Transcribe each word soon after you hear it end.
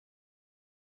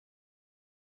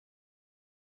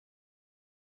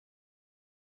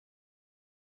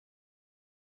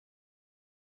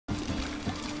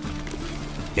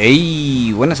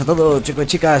Hey, buenas a todos chicos y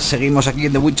chicas, seguimos aquí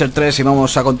en The Witcher 3 y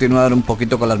vamos a continuar un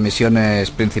poquito con las misiones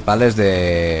principales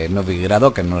de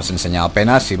Novigrado, que no nos he enseñado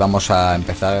apenas, y vamos a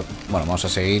empezar, bueno, vamos a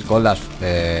seguir con la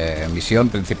misión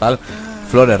principal,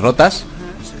 Flores Rotas,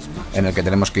 en el que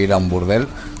tenemos que ir a un burdel,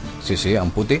 sí, a un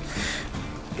puti,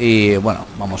 y bueno,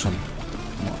 vamos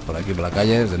por aquí por la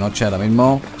calle, es de noche ahora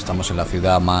mismo, estamos en la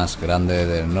ciudad más grande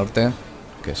del norte,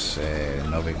 que es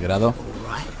Novigrado.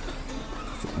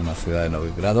 Una ciudad de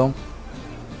Novigrado.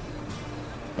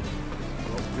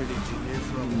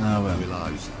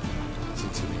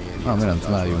 Mira,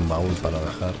 encima hay un baúl para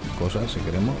dejar cosas si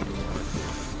queremos.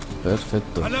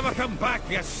 Perfecto.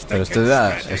 Pero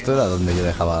esto era donde yo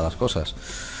dejaba las cosas.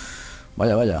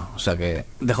 Vaya. O sea que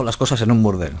dejo las cosas en un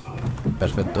burdel.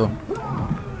 Perfecto.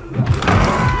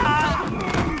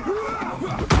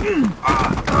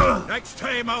 Next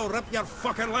time I'll rip your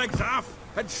fucking legs off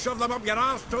and shove them up your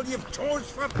ass till you've toes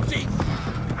for teeth.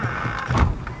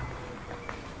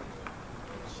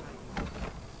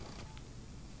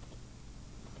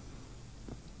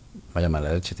 Vaya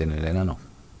mala leche tiene el enano.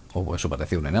 Oh, eso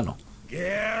parecía un enano. Sí,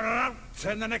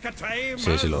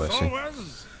 lo es, sí.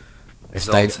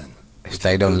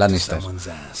 Styron Lannister.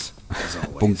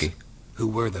 Punky. Who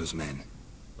were those men?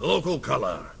 Local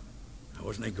color. I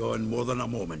wasn't gone more than a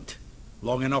moment.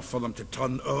 Long enough for them to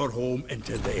turn our home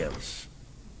into theirs.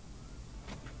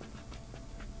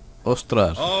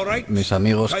 Ostras, mis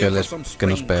amigos que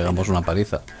nos pegamos una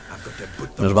paliza.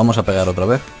 Nos vamos a pegar otra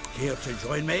vez.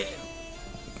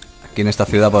 Aquí en esta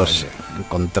ciudad pues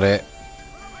encontré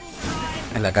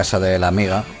en la casa de la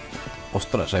amiga.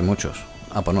 Ostras, hay muchos.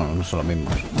 Ah, pues no son los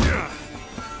mismos.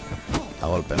 A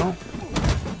golpe, ¿no?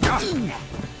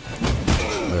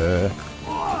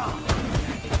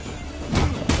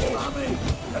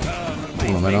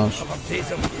 Uno menos,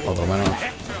 otro menos.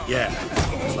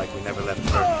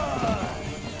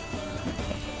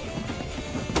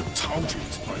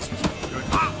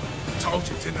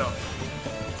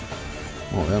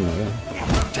 Muy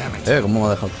bien. ¿Cómo me ha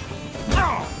dejado?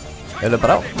 ¿Le he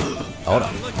parado? Ahora.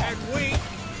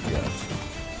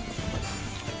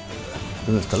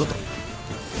 ¿Dónde está el otro?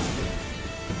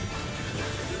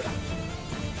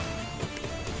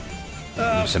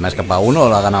 ¿Se me ha escapado uno o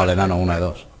lo ha ganado el enano? Una de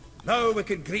dos. Now we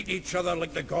can greet each other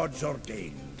like the gods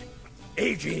ordained.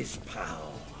 Ages,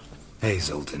 pal. Hey,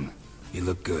 Zoltan. You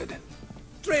look good.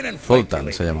 Training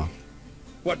Zoltan se llama.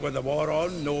 What with the war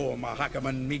on, no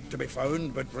Mahakaman meat to be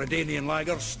found, but Redanian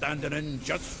lagers standing in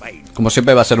just fine. Como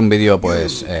siempre va a ser un vídeo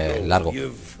pues largo,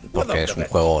 porque es un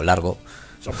juego largo,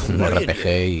 un RPG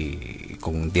y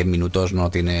con 10 minutos no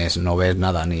ves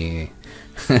nada ni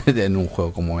en un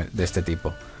juego como de este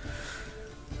tipo.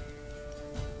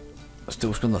 Estoy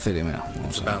buscando a Ciri, mira.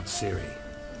 About Ciri.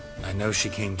 I know she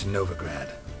came to Novigrad.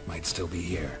 Might still be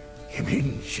here. You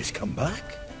mean she's come back?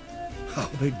 I'll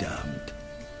be damned.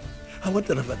 I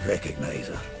wonder if I'd recognize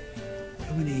her.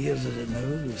 How many years is it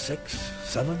now? 6,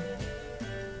 7?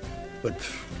 But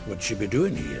what'd she be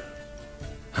doing here?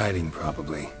 Hiding,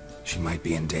 probably. She might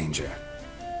be in danger.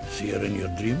 See her in your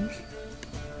dreams?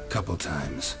 Couple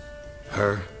times.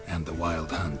 Her and the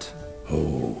Wild Hunt.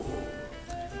 Oh.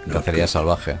 Cacería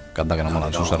salvaje, canta que no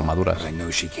molan sus armaduras.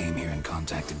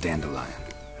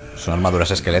 Son armaduras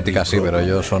esqueléticas, sí, pero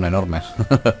ellos son enormes.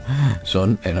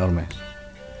 Son enormes.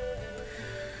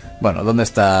 Bueno, ¿dónde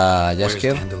está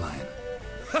Jaskier?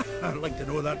 I'd like to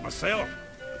know that myself.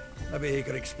 Maybe he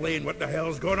could explain what the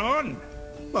hell's going on.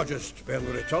 I just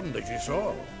barely returned, as you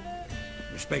saw.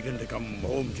 Expecting to come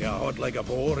home to a hod like a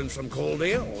boar and some cold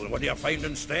ale. And what do you find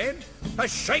instead? A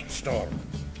shite storm.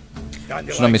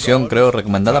 Es una misión, creo,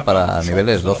 recomendada para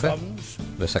niveles 12.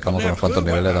 Le sacamos unos cuantos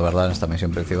niveles, la verdad, en esta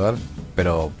misión principal.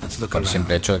 Pero por el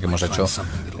simple hecho de que hemos hecho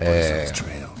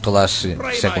todas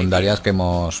secundarias que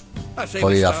hemos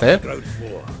podido hacer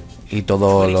y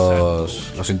todos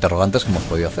los interrogantes que hemos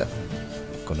podido hacer.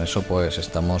 Con eso pues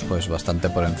estamos pues bastante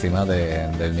por encima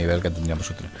del nivel que tendríamos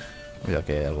que tener. Mira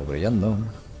que hay algo brillando.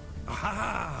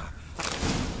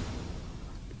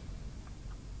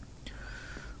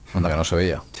 Anda que no se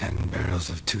veía.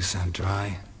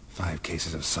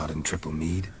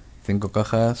 5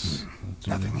 cajas.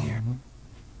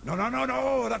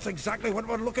 No. That's exactly what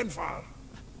we're looking for.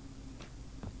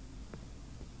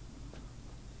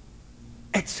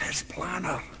 It's his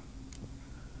planner.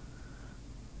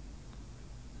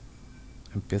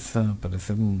 Empieza a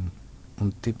aparecer un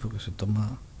tipo que se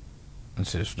toma en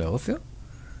serio su negocio.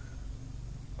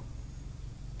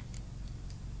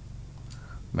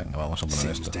 Venga, vamos a poner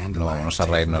esto. No vamos a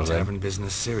reírnos de él.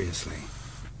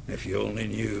 If you only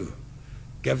knew.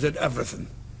 Gives it everything.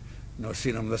 No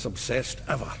seen him this obsessed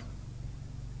ever.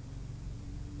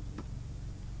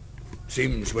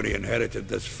 Seems when he inherited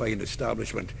this fine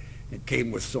establishment, it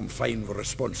came with some fine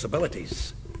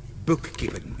responsibilities.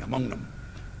 Bookkeeping among them.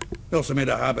 He also made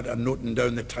a habit of noting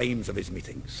down the times of his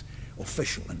meetings,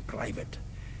 official and private.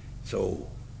 So,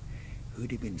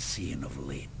 who'd he been seeing of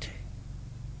late?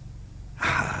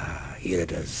 Ah, here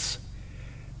it is.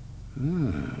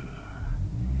 Seems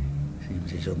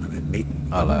he's only been meeting.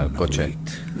 Ala, el coche.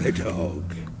 The dog.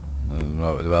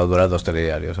 No, va a durar 2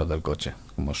 telediarios al del coche,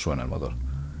 como suena el motor.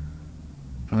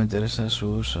 No me interesan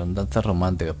sus andanzas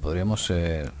románticas, podríamos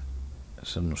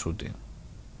sernos útil.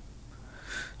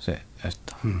 Sí,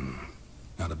 esto.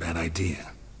 Not a bad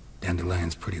idea.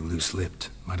 Dandelion's pretty loose-lipped.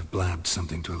 Might have blabbed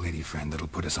something to a lady friend that'll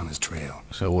put us on his trail.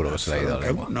 Seguro que se le ha ido la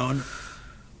lengua.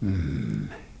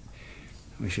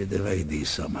 We should divide these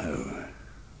somehow.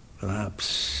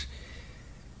 Perhaps...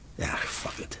 Ah,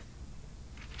 fuck it.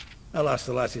 I'll ask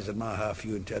the lassies in my half,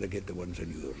 you interrogate the ones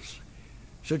in yours.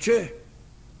 Suche?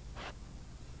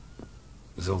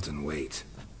 Zoltan, wait.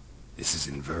 This is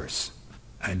in verse.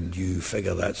 And you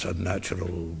figure that's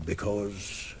unnatural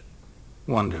because...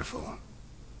 Wonderful.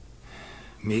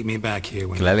 Meet me back here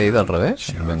when ¿Que la he leído al revés?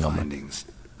 share our Venga, hombre. findings.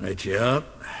 Right you are.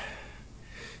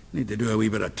 Need to do a wee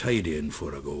bit of tidying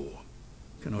before I go.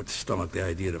 Cannot stomach the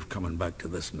idea of coming back to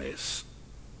this mess.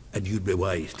 And you'd be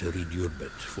wise to read your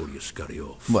bit before you scurry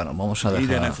off. Bueno, vamos a Need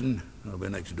dejar anything, I'll be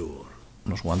next door.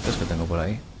 unos guantes que tengo por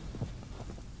ahí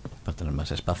para tener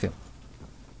más espacio.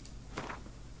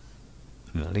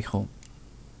 El alijo.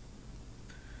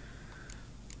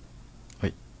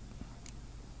 Uy.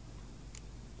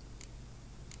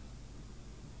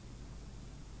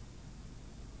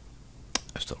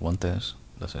 Estos guantes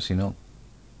de asesino.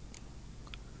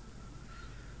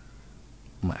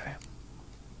 Muy bien.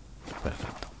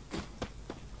 Perfecto.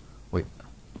 Uy.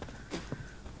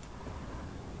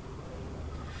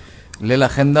 Lee la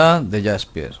agenda de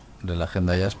Jasper. Lee la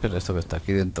agenda de Jasper, esto que está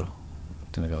aquí dentro.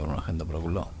 Tiene que haber una agenda por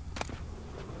algún lado.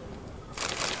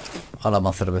 A la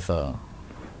más cerveza.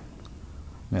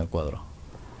 Mira el cuadro.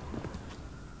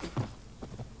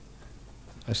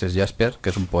 Ese es Jasper, que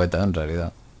es un poeta en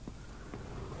realidad.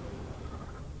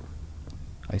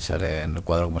 Ahí sale en el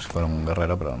cuadro como si fuera un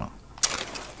guerrero, pero no.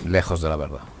 Lejos de la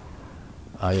verdad.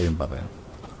 Ahí hay un papel.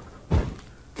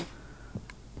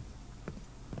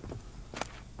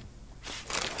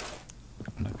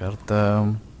 Una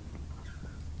carta.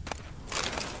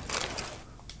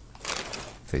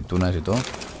 Aceitunas y todo.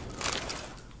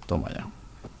 Toma ya.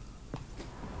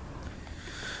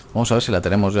 Vamos a ver si la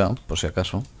tenemos ya, por si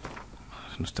acaso.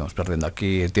 No estamos perdiendo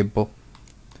aquí el tiempo.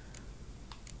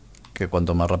 Que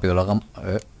cuanto más rápido lo hagamos...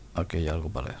 aquí hay algo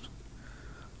para leer.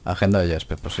 Agenda de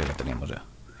Jasper, pues sí, la teníamos ya.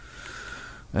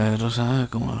 Rosa,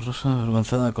 como la rosa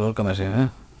avergonzada de color camesí,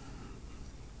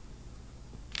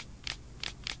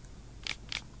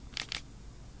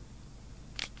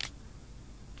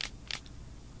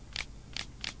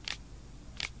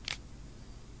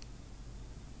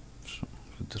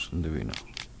 Estos son divinos.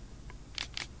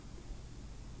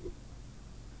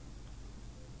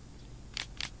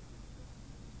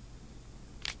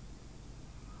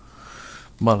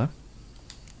 Vale.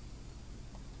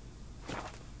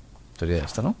 Sería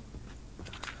esta, ¿no?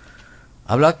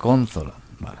 Habla con Zola.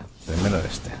 Vale, primero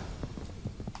este.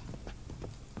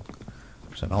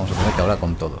 O sea, vamos a tener que hablar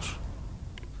con todos.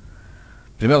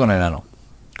 Primero con el enano.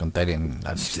 Con Tyrion.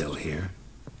 Still here?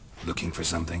 Looking for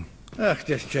something?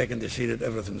 Just checking to see that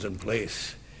everything's in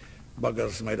place.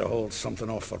 Buggers might have hauled something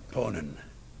off for pawning.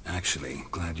 Actually,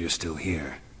 glad you're still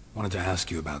here. Wanted to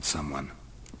ask you about someone.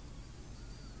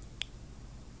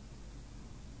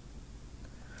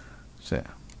 Sí,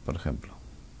 por ejemplo.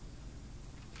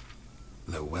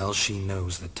 Though well she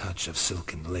knows the touch of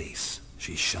silken lace,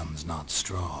 she shuns not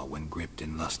straw when gripped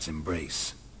in lust's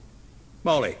embrace.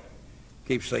 Molly.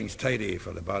 Keeps things tidy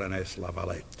for the Baroness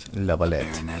Lavalette. La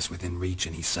Valette. Baroness within reach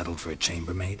and he settled for a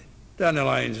chambermaid?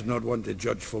 Dandelion's not one to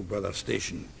judge folk by their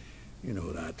station. You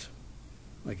know that.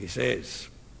 Like he says.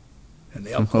 In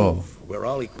the alcove, we're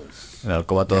all equals. En la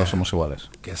alcoba todos somos iguales.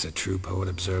 Guess a true poet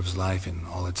observes life in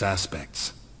all its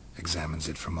aspects. Examines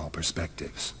it from all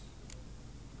perspectives.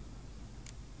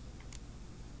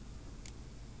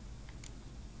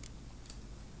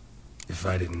 If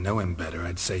I didn't know him better,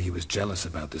 I'd say he was jealous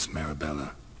about this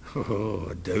Marabella. Oh,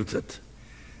 I doubt it.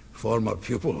 Former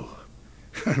pupil.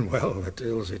 And well, the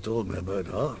tales he told me about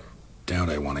her. Doubt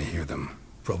I want to hear them.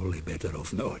 Probably better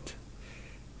off not.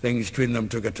 Things between them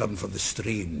took a turn for the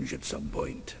strange at some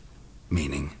point.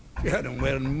 Meaning? She had him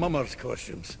wearing mummers'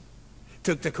 costumes.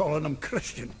 Took to calling him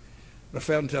Christian.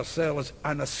 Referring to herself as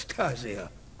Anastasia.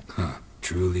 Huh.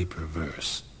 Truly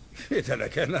perverse. She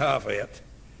didn't ken half of it.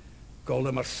 Called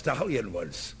him a stallion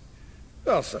once.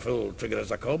 That's the fool took it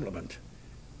as a compliment,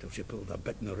 till she pulled a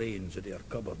bit in the reins into her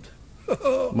cupboard.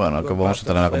 Bueno, que vamos a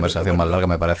tener una conversación más larga,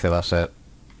 me parece, va a ser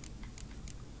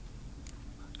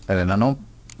el enano,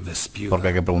 porque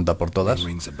hay que preguntar por todas.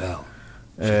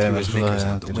 Tienes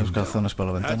calzones por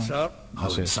la ventana.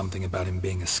 Así es. Something about him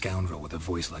being a scoundrel with a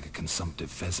voice like a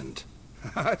consumptive pheasant.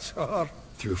 That's her.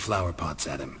 Threw flower pots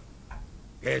at him.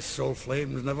 Guess soul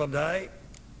flames never die.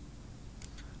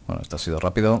 Bueno, esto ha sido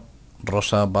rápido.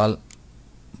 Rosa, Balat.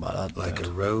 Like a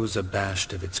rose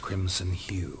abashed of its crimson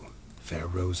hue, fair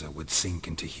Rosa would sink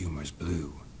into humor's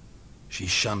blue. She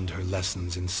shunned her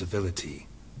lessons in civility,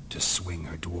 to swing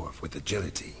her dwarf with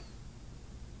agility.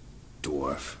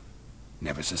 Dwarf.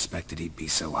 Never suspected he'd be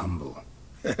so humble.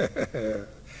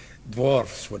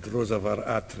 Dwarfs what Rosa var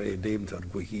Atre named her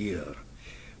Wicher.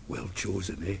 Well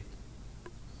chosen, eh?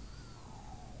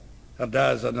 Her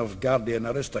dad's a Novigradian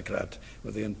aristocrat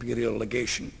with the imperial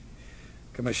legation.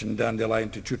 Commissioned Dandelion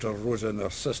to tutor Rosa and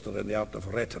her sister in the art of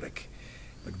rhetoric.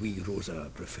 But we, Rosa,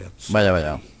 preferred...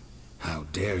 Vaya. How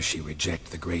dare she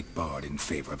reject the great bard in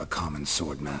favor of a common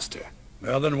swordmaster?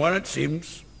 More than one, it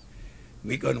seems.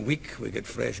 Week on week, we get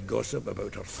fresh gossip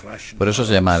about her thrashing. Por eso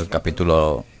se llama el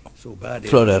capítulo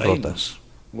Flores Rotas.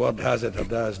 Word has it her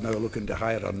dad's now looking to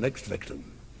hire her next victim.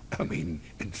 I mean,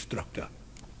 instructor.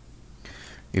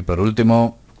 Y por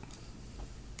último,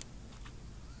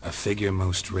 a figure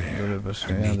most rare.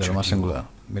 de lo más singular.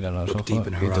 Mira los ojos y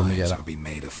te humillará.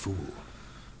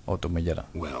 O te humillará.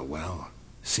 Well.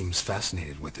 Seems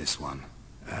fascinated with this one.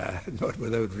 Not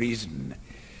without reason.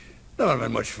 Never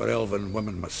been much for elven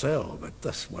women myself, but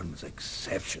this one's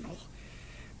exceptional.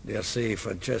 Dare say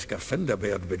Francesca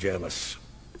Finderbeard be jealous.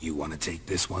 You want to take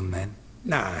this one then?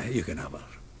 Nah, you can have her.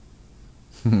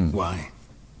 Why?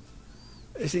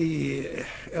 See,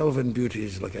 elven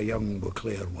beauty's like a young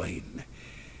Beauclair wine,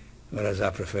 whereas I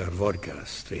prefer vodka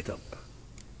straight up.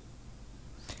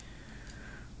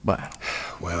 Bueno.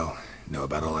 Well, know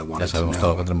about all I Ya wanted to sabemos todo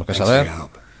lo que know. tenemos que Thanks for saber. your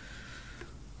help.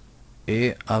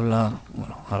 Y habla...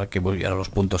 Bueno, ahora que voy a los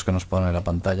puntos que nos pone en la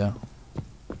pantalla.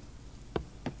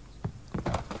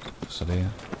 Salir.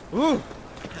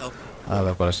 A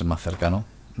ver cuál es el más cercano.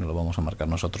 No lo vamos a marcar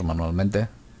nosotros manualmente.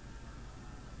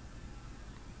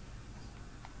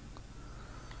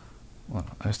 Bueno,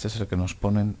 este es el que nos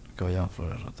ponen que vayan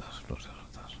flores rotas.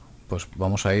 Pues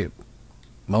vamos a ir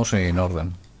en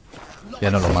orden.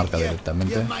 Ya no lo marca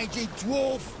directamente.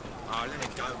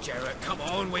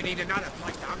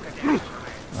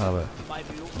 A ver,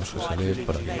 vamos a salir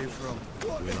por aquí.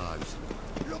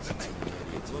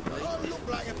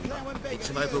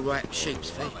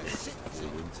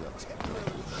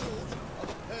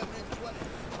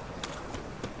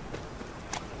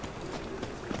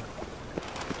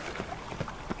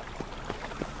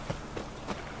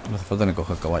 No hace falta ni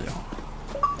coger caballo.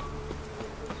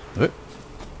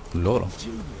 Un logro.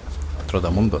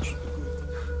 Trotamundos.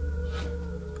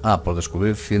 Por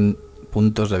descubrir 100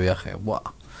 puntos de viaje.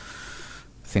 Buah.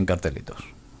 100 cartelitos.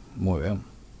 Muy bien.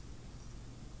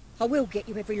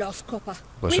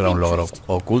 Pues era un logro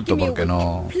oculto porque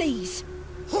no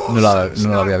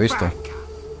lo había visto.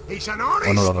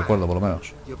 O no lo recuerdo, por lo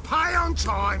menos.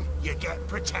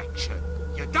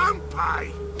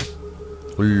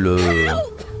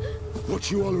 What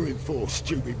you hollering for,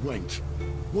 stupid wench?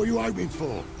 What you hoping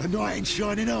for? A knight in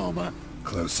shining armor?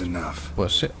 Close enough.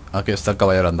 Pues sí, aquí está el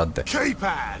caballero andante. Keep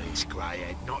out of this,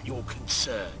 greyhead, not your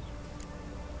concern.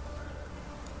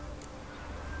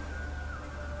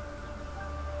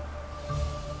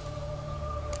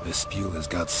 This Spule has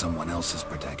got someone else's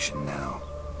protection now.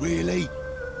 Really?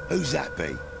 Who's that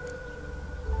be?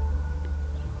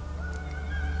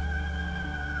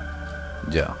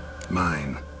 Ya.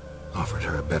 Mine. Offered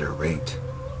her a better rate.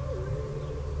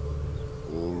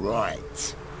 All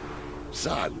right.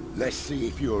 So, let's see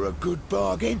if you're a good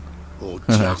bargain or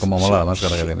just Como mola la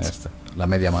máscara que tiene este. La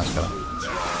media máscara.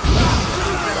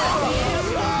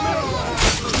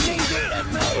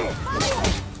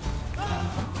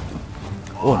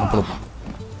 No puedo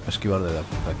esquivar de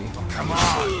aquí.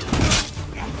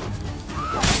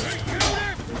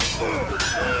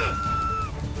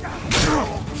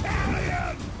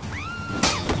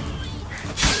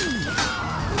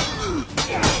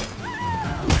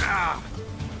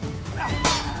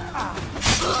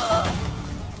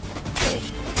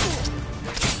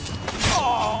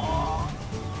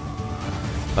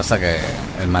 Pasa que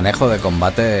el manejo de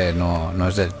combate no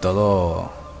es del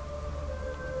todo...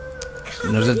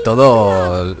 No es del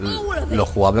todo lo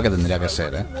jugable que tendría que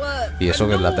ser, ¿eh? Y eso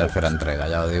que es la tercera entrega,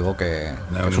 ya os digo que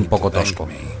es un poco tosco.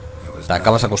 Te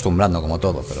acabas acostumbrando como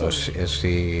todo, pero sí es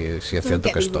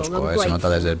cierto que es tosco, ¿eh? Se nota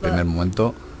desde el primer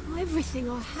momento everything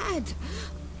I had.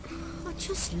 I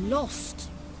just lost.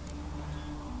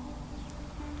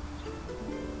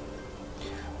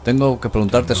 Tengo que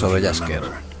preguntarte sobre Jaskier.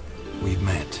 We've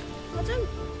met. I don't...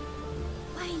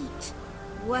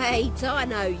 Wait, I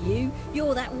know you.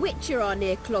 You're that Wicher I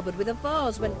near clobbered with a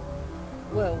vase when...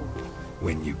 Well...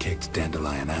 When you kicked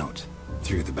Dandelion out,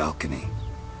 through the balcony.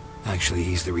 Actually,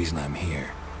 he's the reason I'm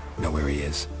here. Know where he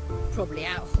is? Probably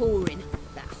out whoring.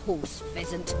 That horse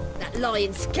pheasant. That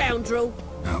lying scoundrel.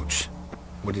 Ouch.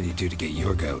 What did he do to get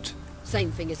your goat?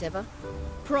 Same thing as ever.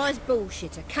 Prize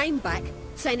bullshitter came back,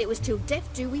 saying it was till death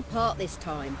do we part this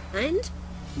time. And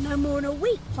no more than a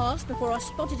week passed before I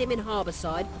spotted him in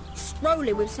Harbourside,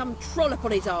 strolling with some trollop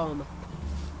on his arm.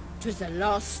 'Twas the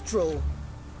last straw.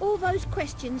 All those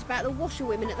questions about the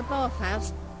washerwomen at the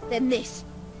bathhouse, then this.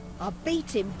 I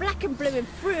beat him black and blue and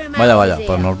threw him Vaya, out vaya, of his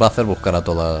pues ear. nos va a hacer buscar a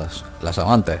todas las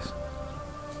amantes.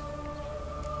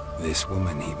 This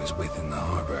woman he was with in the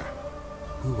harbor.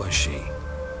 Who was she?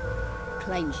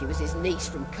 Claimed she was his niece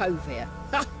from Covere.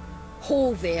 Ha!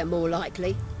 Horvere, more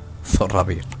likely. Zorra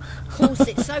bien.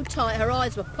 Corset so tight her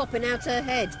eyes were popping out her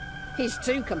head. His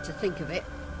too, come to think of it.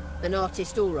 An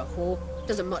artist or a whore,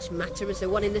 doesn't much matter as they're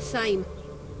one in the same.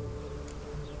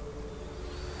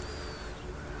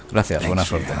 Gracias, buena Thanks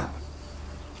for your suerte. help.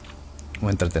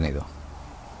 Muy entretenido.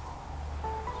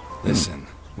 Listen,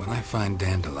 when I find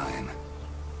Dandelion,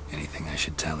 anything I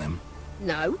should tell him?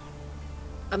 No.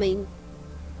 I mean,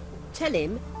 tell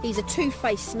him he's a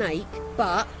two-faced snake,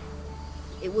 but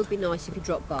it would be nice if he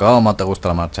dropped by. ¿Cómo te gusta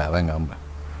la marcha? Venga, hombre.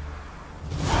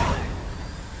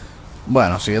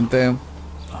 Bueno, siguiente.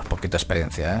 Poquita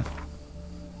experiencia, ¿eh?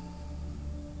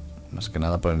 Más que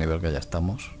nada por el nivel que ya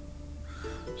estamos.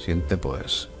 Siguiente,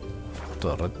 pues...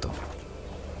 todo recto.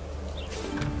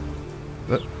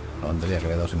 La bandería que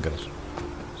le he dado sin querer.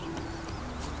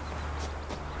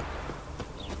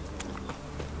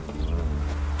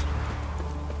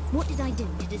 What did I do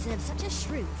to deserve such a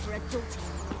shrew for a daughter?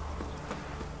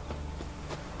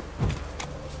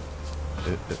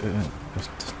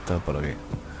 Esto está por aquí.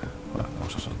 Bueno,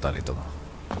 vamos a saltar y todo.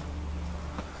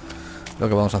 Lo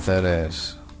que vamos a hacer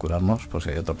es curarnos por si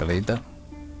hay otra peleita.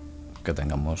 Que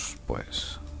tengamos,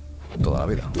 pues, toda la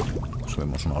vida.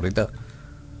 Subimos una horita.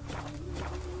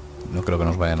 No creo que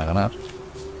nos vayan a ganar.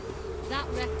 That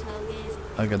reptile is...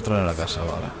 Hay que entrar en la casa,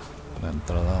 vale. La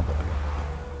entrada por aquí.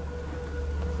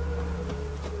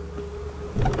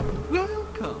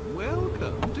 Welcome,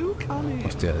 welcome. Do come in.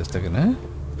 Hostia, ¿este quién es?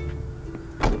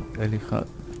 Elija...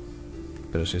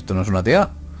 Pero si esto no es una tía.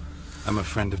 I'm a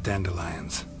friend of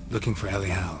Dandelion's, looking for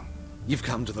Elial. You've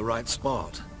come to the right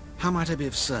spot. How might I be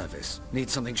of service? Need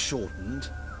something shortened?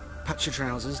 Patch your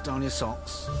trousers, darn your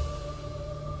socks.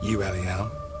 You Elial?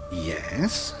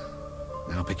 Yes.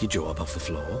 Now pick your jaw up off the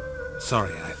floor.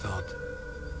 Sorry, I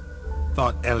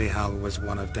thought Elial was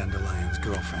one of Dandelion's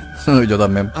girlfriends. Yo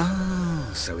también. Ah,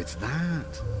 so it's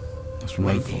that. Es un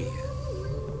Wait elfo. here.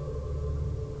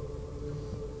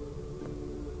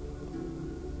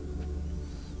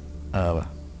 Ah, va.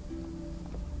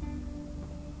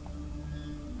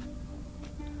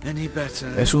 Any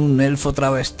better? Es un elfo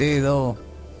travestido.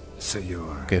 So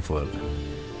you're... Qué fuerte.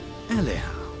 Elial.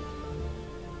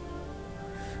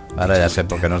 Ahora ya sé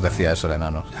por qué nos decía eso el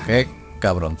enano. Qué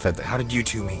cabroncete. How did you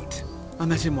two meet? I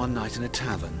met him one night in a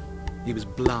tavern. He was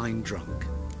blind drunk.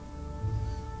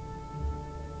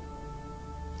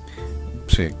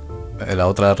 Sí. La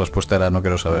otra respuesta era no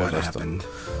quiero saber What esto. happened?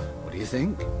 What do you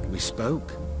think? We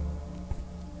spoke.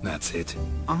 That's it.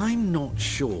 I'm not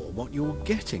sure what you're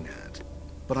getting at,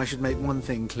 but I should make one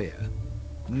thing clear.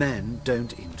 Men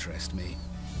don't interest me.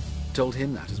 Told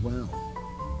him that as well.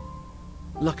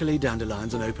 Luckily,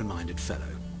 Dandelion's an open-minded fellow.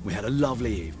 We had a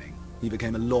lovely evening. He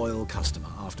became a loyal customer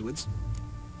afterwards.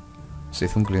 Se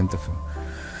hizo un cliente feo.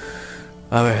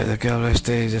 A ver, ¿de qué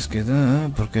hablasteis? Es que...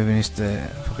 ¿por qué viniste?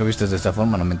 ¿Por qué vistes de esta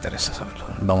forma? No me interesa saberlo.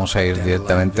 Vamos a ir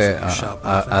directamente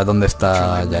a donde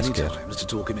está Tried many Jaskier. times to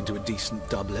talk him into a decent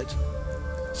doublet.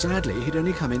 Sadly, he'd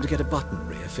only come in to get a button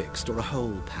rear fixed or a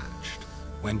hole patched.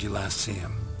 When did you last see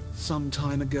him? Some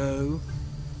time ago,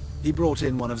 he brought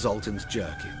in one of Zoltan's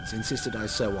jerkins, insisted I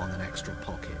sew on an extra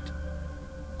pocket.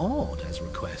 Odd as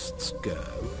requests go,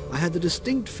 I had the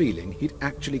distinct feeling he'd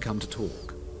actually come to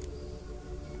talk.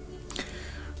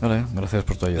 Vale, gracias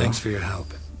por tu ayuda. Thanks for your help.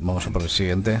 Vamos a por el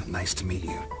siguiente. Nice to meet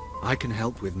you. I can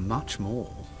help with much more.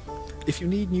 If you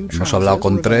need new Hemos hablado trousers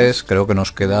con or a 3, vest, creo que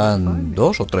nos quedan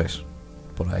 2 o 3.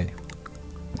 Por ahí.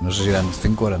 No sé si eran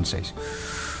 5 o eran 6.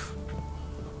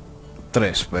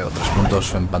 3, veo 3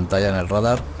 puntos en pantalla en el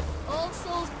radar. All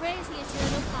souls praise the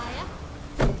eternal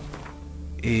fire.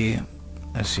 Y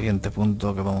el siguiente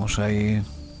punto que vamos a ir...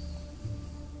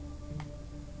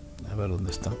 A ver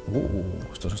dónde está.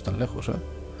 Estos están lejos, ¿eh?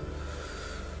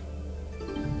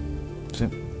 Sí,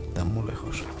 están muy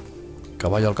lejos.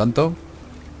 Caballo al canto.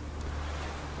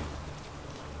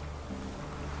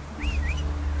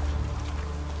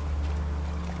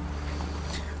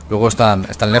 Luego están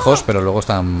lejos, pero luego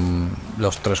están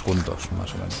los tres juntos,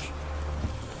 más o menos.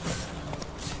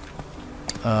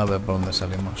 A ver por dónde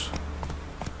salimos.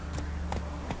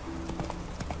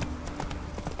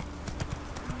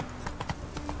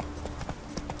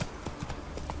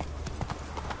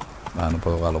 Ah, no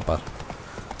puedo galopar.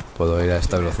 Puedo ir a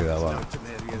esta velocidad, vale.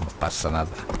 No pasa nada.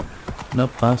 No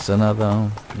pasa nada.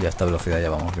 Y a esta velocidad ya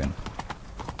vamos bien.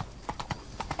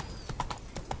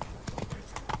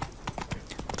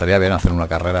 Estaría bien hacer una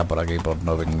carrera por aquí, por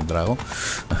Novigrado.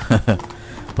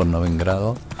 Por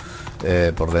Novigrado.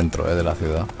 Por dentro, de la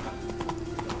ciudad.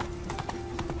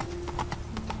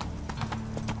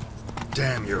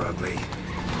 Damn, you're ugly.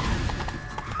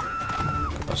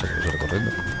 ¿Qué pasa? Que estoy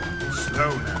corriendo.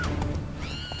 Slow now.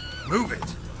 Move it.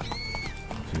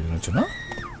 Si no he hecho nada.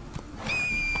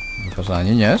 ¿Qué pasa a la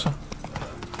niña esa?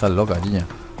 Estás loca, niña.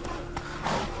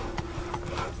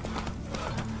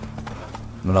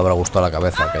 No le habrá gustado la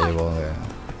cabeza que llevo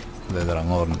de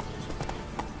dragón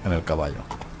en el caballo.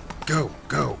 Go,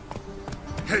 go.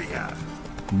 Hey-ya.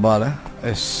 Vale,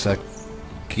 es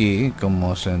aquí.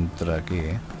 ¿Cómo se entra aquí?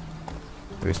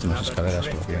 He visto unas escaleras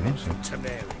por aquí, ¿no? Sí.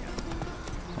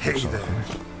 Hey Vamos there.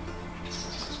 abajo.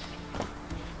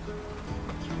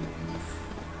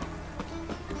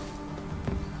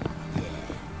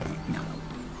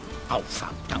 Oh,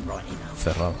 fuck, don't write it up.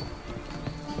 Cerrado.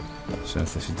 Se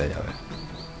necesita llave.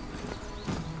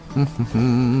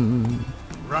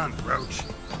 Run, Roach.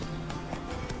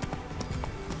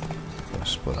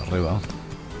 Pues por arriba.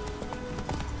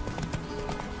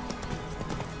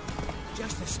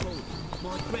 Just this morning,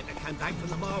 my Greta came back from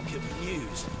the market with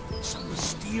news. Some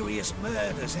mysterious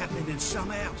murders happening in some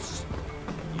house.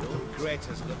 Your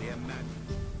Greta's got the mad.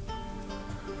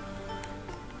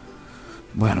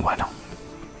 Bueno.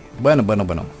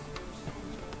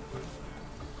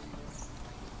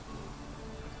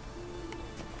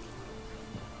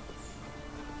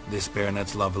 This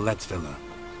Baronet's Lavalette villa.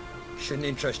 Shouldn't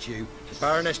interest you. The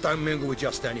Baroness don't mingle with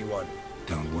just anyone.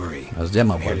 Don't worry. ¿Has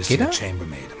llamado I'm here to see the cualquiera?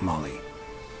 chambermaid, Molly.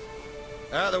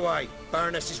 Out of the way.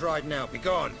 Baroness is riding out. Be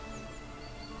gone.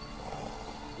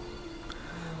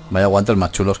 Vaya guantes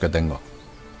más chulos que tengo.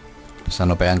 O sea,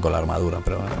 no pegan con la armadura,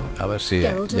 pero a ver si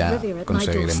Geralt de ya Rivia at my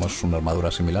conseguiremos doorstep. una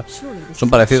armadura similar. Surely this Son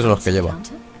is parecidos a los que some lleva.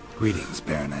 gigante? Greetings,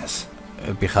 Baroness.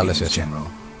 El pijal es Greetings, ese. General.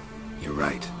 You're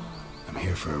right. I'm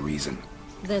here for a reason.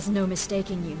 There's no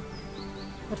mistaking you.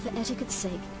 But for etiquette's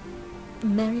sake,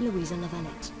 Mary Louisa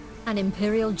Lavalette, an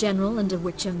Imperial General and a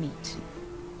Wicher meet.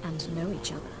 And know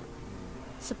each other.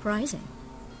 Surprising.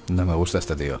 No me gusta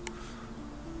este tío.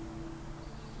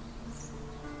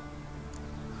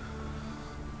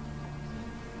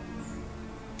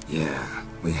 Yeah,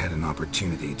 we had an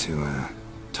opportunity to,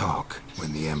 talk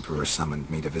when the Emperor summoned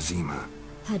me to Vizima.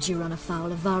 Had you run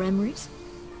afoul of Var Emrys?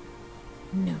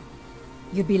 No.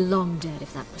 You'd be long dead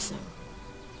if that were so.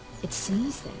 It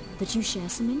seems, then, that you share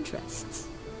some interests.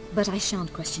 But I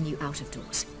shan't question you out of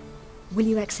doors. Will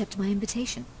you accept my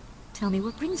invitation? Tell me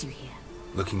what brings you here.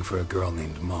 Looking for a girl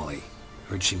named Molly.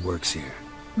 Heard she works here.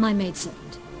 My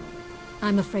maidservant.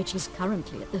 I'm afraid she's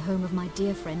currently at the home of my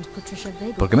dear friend Patricia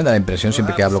Vega. ¿Por qué me da la impresión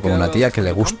siempre que hablo con una tía que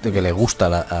le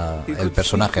gusta el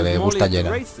personaje, le gusta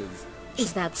Yera?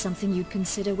 Is that something you'd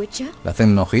consider, Witcher? Le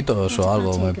hacen ojitos o Can't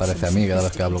algo, me partake of parece a some mí cada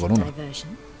vez que hablo con uno. sophisticated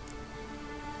diversion?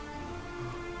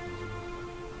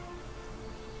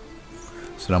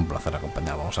 Será un placer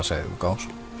acompañar, vamos a ser educados.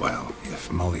 Well, if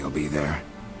Molly will be there.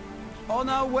 On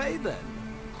our way, then.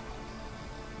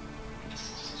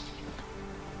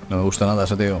 No me gusta nada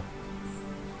ese tío.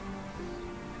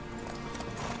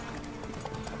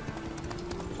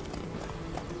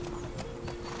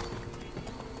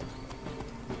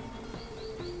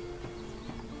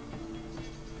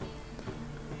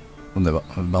 ¿Dónde va?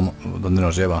 Vamos, ¿dónde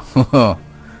nos lleva?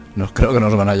 No creo que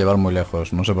nos van a llevar muy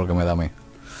lejos. No sé por qué me da a mí.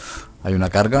 Hay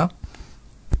una carga.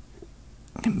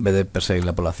 En vez de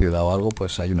perseguirla por la ciudad o algo,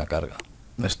 pues hay una carga.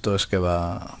 Esto es que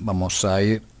vamos a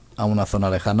ir a una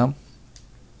zona lejana.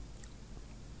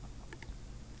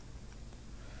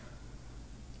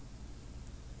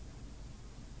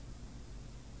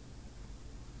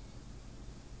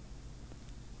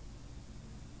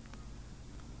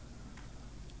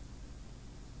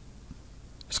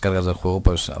 Las cargas del juego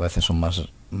pues a veces son más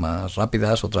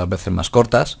rápidas, otras veces más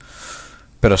cortas,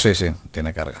 pero sí,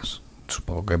 tiene cargas.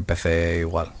 Supongo que en PC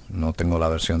igual, no tengo la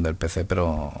versión del PC,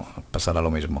 pero pasará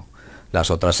lo mismo. Las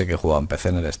otras sí que he jugado en PC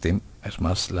en el Steam Es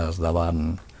más, las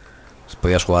daban...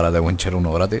 Podías jugar a The Witcher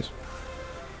 1 gratis.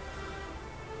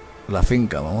 La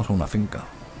finca, vamos a una finca.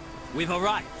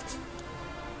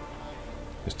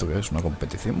 ¿Esto qué es? ¿Una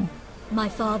competición? My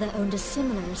father owned a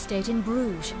similar estate in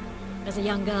Bruges. As a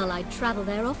young girl, I'd travel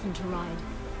there often to ride.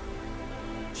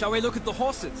 Shall we look at the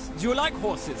horses? Do you like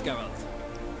horses, Geralt?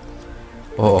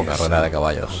 Oh, carrera de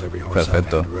caballos.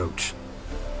 Perfecto.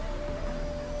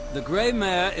 The grey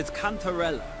mare is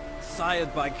Cantarella,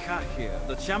 sired by Kahir,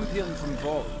 the champion from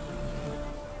Gaul.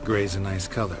 Grey's a nice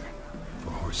color. For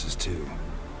horses, too.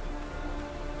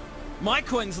 My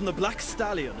coin's on the black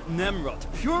stallion, Nemrod,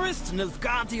 purest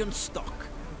Nilfgaardian stock.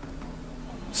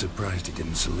 Surprised he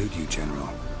didn't salute you, General.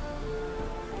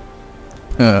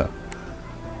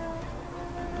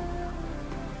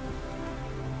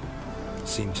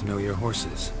 Seem to know your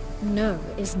horses. No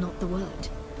is not the word.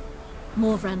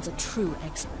 Morvran's a true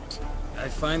expert. I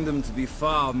find them to be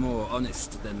far more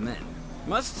honest than men.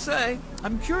 Must say,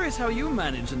 I'm curious how you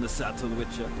manage in the saddle,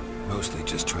 Witcher. Mostly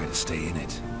just try to stay in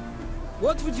it.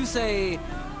 What would you say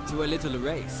to a little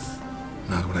race?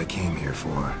 Not what I came here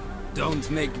for. Don't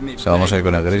make me O sea, vamos a ir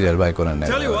con el gris y él va a ir con el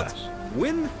negro. Tell you what, verás.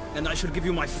 win and I shall give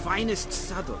you my finest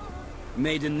saddle.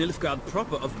 Made in Nilfgaard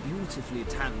proper of beautifully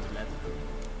tanned leather.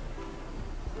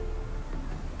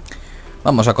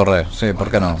 Vamos a correr, sí, ¿por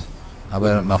qué no? A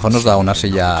ver, a lo mejor nos da una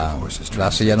silla.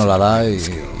 La silla no la da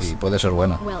y puede ser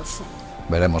buena. Well said.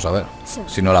 Veremos, a ver.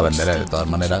 Si no la venderé de todas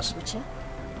maneras. Witcher.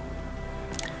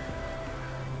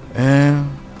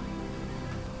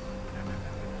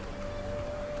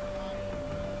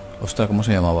 Ostras, ¿cómo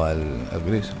se llamaba el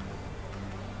gris?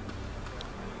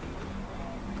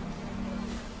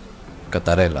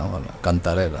 Catarela, vale.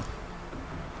 Cantarela.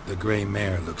 The gray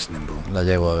mare looks nimble. La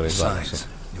llevo a gris, vale, Besides,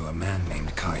 sí. knew a man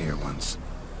named Kahir once.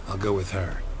 I'll go with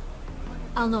her.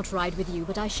 I'll not ride with you,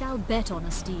 but I shall bet on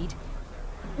a steed.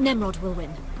 Nemrod will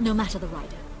win, no matter the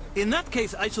rider. In that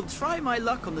case, I shall try my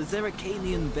luck on the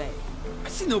Zeracanian Bay. I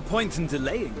see no point in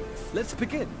delaying this. Let's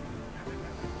begin.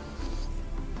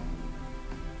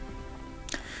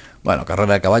 Bueno,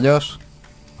 carrera de caballos.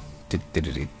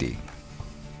 Titiririti.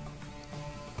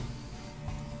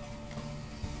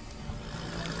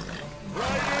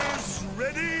 Riders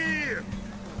ready!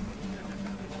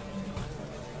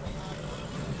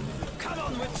 Come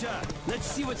on, Witcher. Let's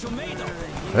see what you're made of.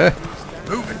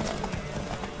 Move it!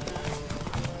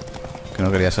 Que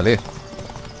no quería salir.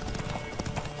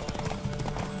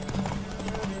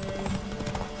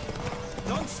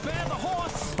 Don't spare the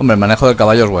horse. Hombre, el manejo del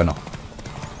caballo es bueno.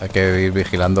 Hay que ir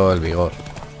vigilando el vigor.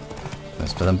 Me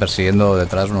están persiguiendo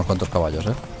detrás unos cuantos caballos,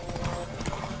 ¿eh?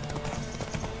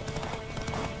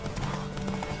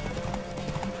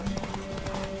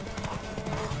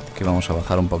 Aquí vamos a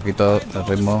bajar un poquito el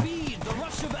ritmo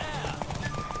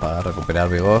para recuperar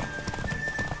vigor.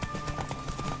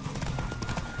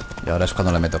 Y ahora es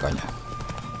cuando le meto caña.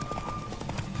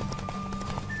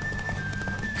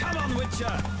 Come on,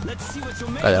 Witcher. Let's see what you're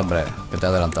made Calla, of. hombre, que te he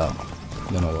adelantado.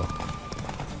 De nuevo.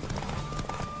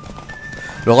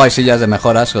 Luego hay sillas de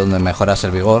mejoras donde mejoras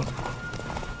el vigor.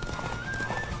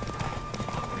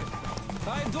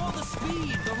 I adore the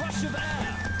speed, the rush of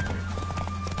air.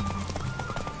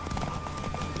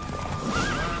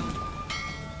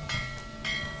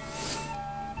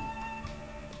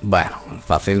 Bueno,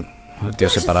 fácil. El tío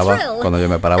se What a paraba thrill! cuando yo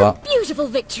me paraba. A beautiful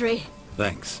victory.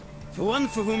 Thanks. For one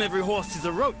for whom every horse is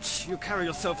a roach, you carry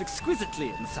yourself exquisitely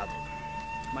in the saddle.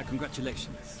 My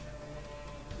congratulations.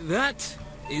 That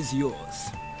is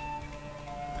yours.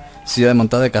 Silla de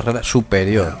montada de carrera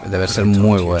superior. Debe ser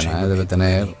muy buena, ¿eh? Debe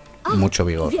tener mucho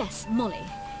vigor. Yes, Molly.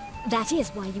 That is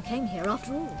why you came here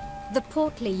after all. The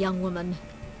portly young woman.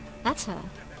 That's her.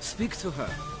 Speak to her,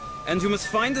 and you must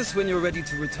find us when you're ready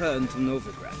to return to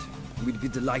Novigrado. We'd be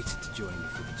delighted to join you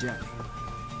for the journey.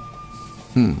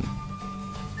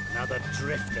 Another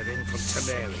drifter in from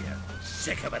Temeria.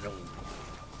 Sick of it all.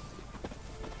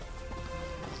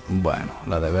 Bueno,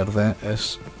 la de verde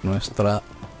es nuestra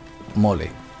Molly.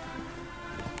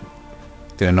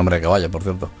 Tiene nombre de caballo, por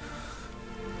cierto.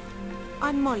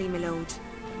 I'm Molly, my lord.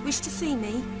 Wish to see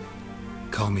me?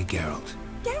 Call me Geralt.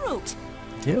 Geralt!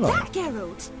 Geralt. That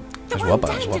Geralt! The Es one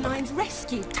guapa, es guapa. Dandelion's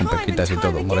rescued Con time pequitas y and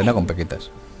todo. time Morena con again. pequitas.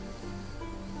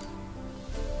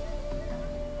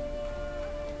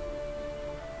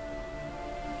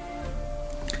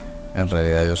 En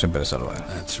realidad yo siempre salvo, ¿eh?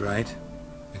 That's right.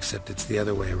 Except it's the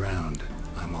other way around.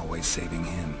 I'm always saving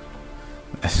him.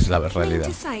 Es la Mean realidad.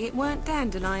 to say it weren't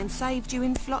Dandelion saved you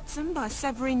in Flotsam by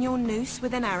severing your noose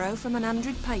with an arrow from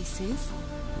 100 paces?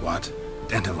 What?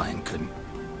 Dandelion couldn't...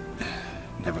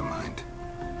 Never mind.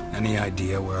 Any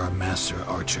idea where our master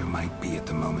archer might be at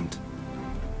the moment?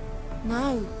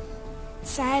 No.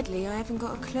 Sadly, I haven't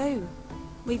got a clue.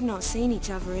 We've not seen each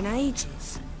other in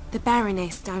ages. The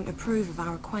Baroness don't approve of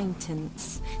our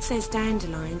acquaintance. Says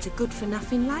dandelions are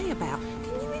good-for-nothing layabout.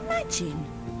 Can you imagine?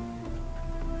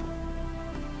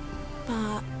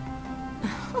 But...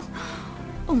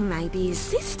 or maybe his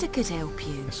sister could help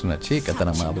you. Es una chica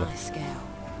tan Such a amable. nice girl.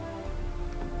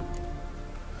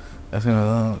 ¿Es que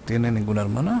no tiene ninguna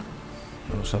hermana?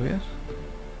 ¿No lo sabías?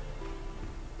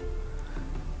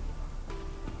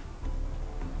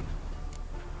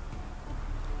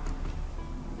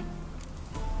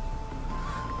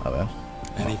 A ver.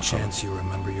 Any chance you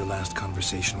remember your last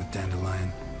conversation with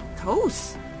Dandelion? Of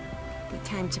course. We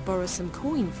came to borrow some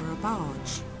coin for a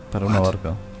barge. Para una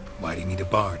barca. Why do you need a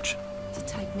barge? To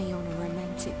take me on a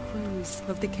romantic cruise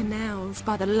of the canals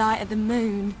by the light of the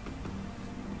moon.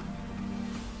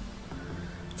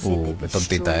 Qué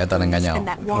tontita, te han engañado.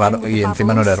 Raro, y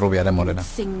encima no eres rubia, eres morena.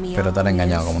 Pero te han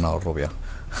engañado como una rubia.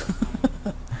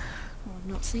 I've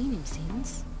not seen him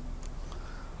since.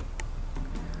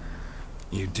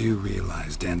 You do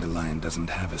realize Dandelion doesn't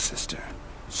have a sister.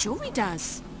 Sure he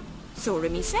does. Saw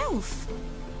him myself.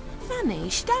 Funny,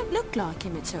 she don't look like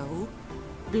him at all.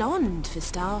 Blonde, for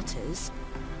starters.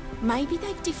 Maybe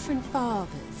they've different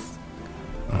fathers.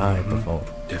 Ay, por favor.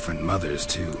 Different mothers,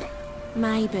 too.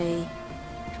 Maybe.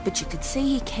 But you could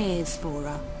see he cares for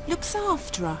her. Looks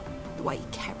after her. The way he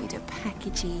carried her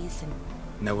packages and...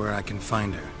 Know where I can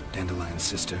find her, Dandelion's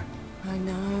sister? I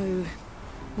know.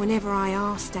 Whenever I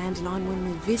asked Dandelion when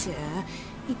we'd visit her,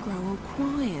 he'd grow all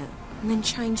quiet and then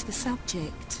change the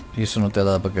subject. Y eso no te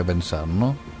da por qué pensar,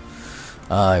 ¿no?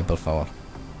 Ay, por favor.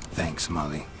 Thanks,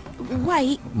 Molly.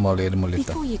 Wait, Morir, molita.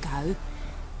 before you go,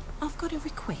 I've got a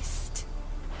request.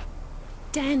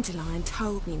 Dandelion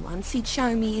told me once he'd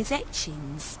show me his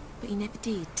etchings, but he never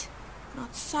did.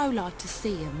 I'd so like to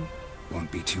see them.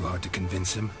 Won't be too hard to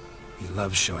convince him. He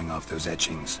loves showing off those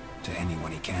etchings to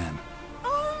anyone he can.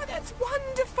 Oh, that's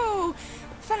wonderful!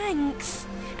 Thanks,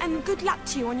 and good luck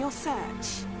to you on your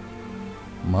search.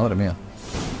 Madre mía.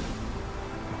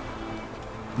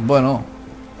 Bueno,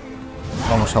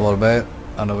 vamos a volver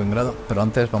a Novigrado, pero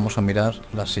antes vamos a mirar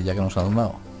la silla que nos han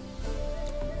dado.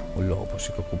 Uy, luego pues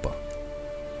sí que ocupa.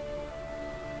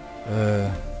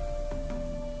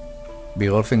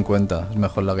 Vigor 50, es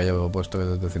mejor la que llevo puesto que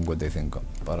desde 55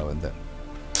 para vender.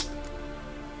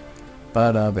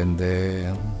 Para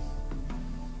vender.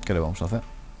 ¿Qué le vamos a hacer?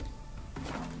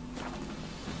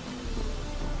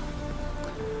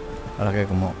 Ahora que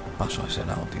como paso a ese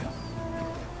lado, tío.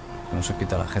 Que no se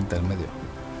quita la gente del medio.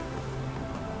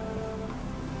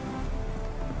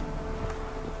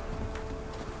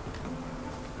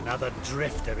 Another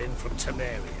drifter in from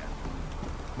Temeria.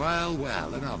 Well,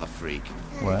 well, another freak.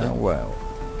 Well, well.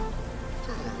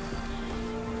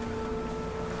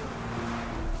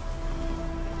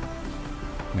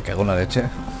 Me cago en la leche.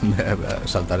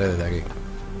 Saltaré desde aquí.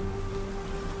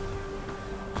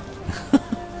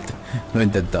 Lo he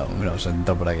intentado. Mira, os he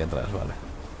entrado por aquí atrás, vale.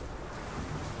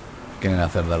 ¿Quieren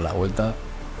hacer dar la vuelta?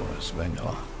 Pues venga,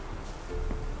 va.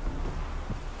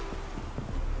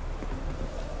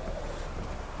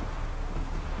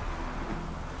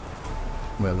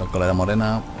 Voy a hablar con la de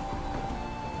morena.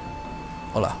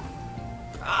 Hola.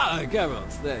 Ah, Geralt,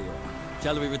 there you are.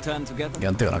 Shall we return together?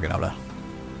 Gigante no quiero hablar.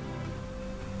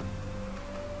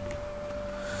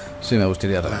 Sí, me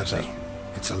gustaría regresar.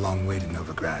 It's a long way to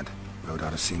Novigrado. Road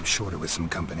ought to seem shorter with some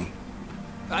company.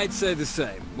 I'd say the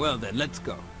same. Well then, let's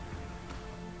go.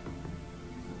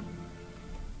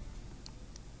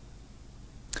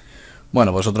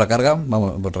 Bueno, pues otra carga.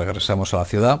 Vamos, pues regresamos a la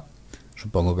ciudad.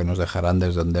 Supongo que nos dejarán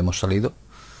desde donde hemos salido.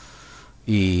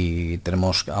 Y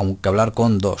tenemos aún que hablar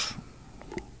con dos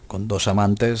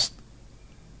amantes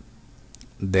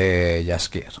de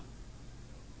Jaskier.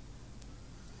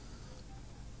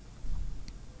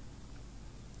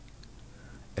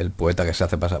 El poeta que se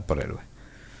hace pasar por héroe.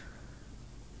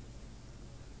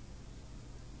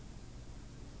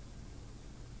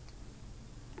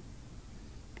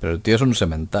 Pero el tío es un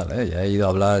semental, ¿eh? Ya he ido a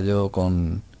hablar yo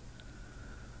con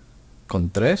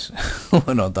 3.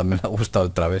 Bueno, también me ha gustado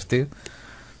el travesti.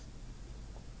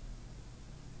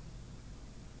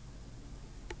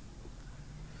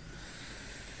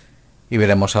 Y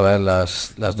veremos a ver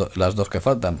las dos que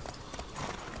faltan.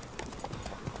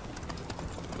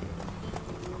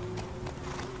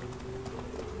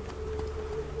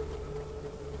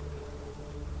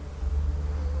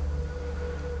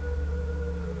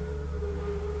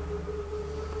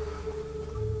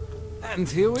 And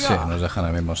here we Sí, are. nos dejan en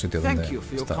el mismo sitio Thank donde you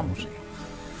for your estábamos. company.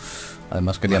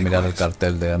 Además quería mirar el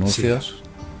cartel de anuncios. Sí.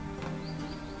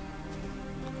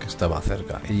 Que estaba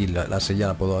cerca. Y la silla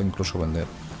la puedo incluso vender.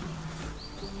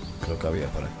 creo que había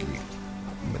por aquí.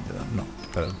 Vendedor, no,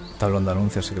 pero el tablón de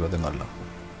anuncios sí que lo tengo al lado.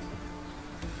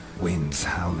 Winds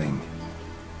howling.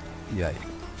 Y ahí.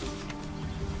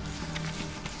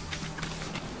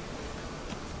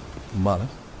 Vale.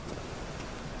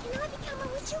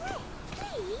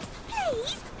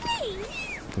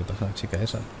 ¿Qué pasa la chica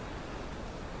esa?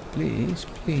 Please,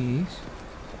 please.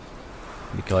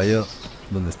 Mi caballo,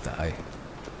 ¿dónde está? Ahí.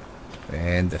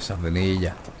 Vente,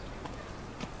 sardinilla.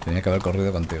 Tenía que haber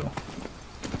corrido contigo.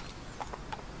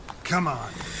 Come on.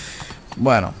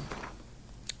 Bueno,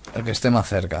 el que esté más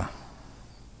cerca.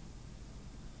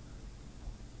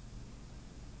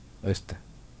 Este.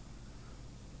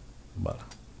 Vale,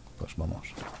 pues vamos.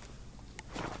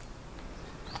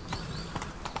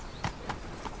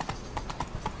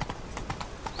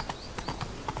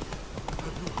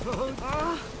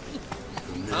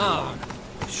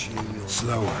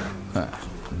 Slower.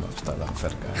 No está tan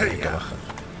cerca, hay que bajar.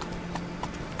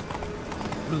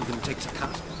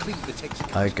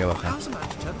 Hay que bajar.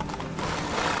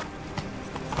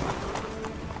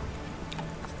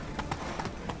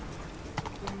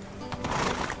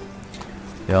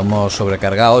 Llevamos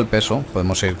sobrecargado el peso,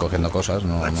 podemos ir cogiendo cosas,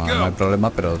 no hay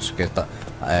problema, pero es que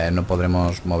no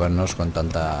podremos movernos con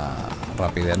tanta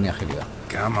rapidez ni agilidad.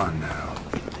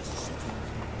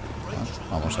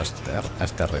 Vamos a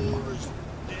este ritmo.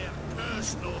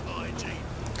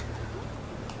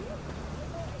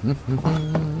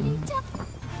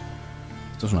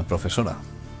 Esto es una profesora.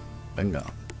 Venga.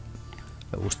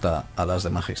 Le gusta alas de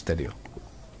magisterio.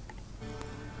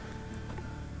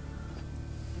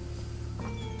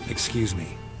 Excuse me.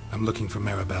 I'm looking for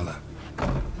Marabella.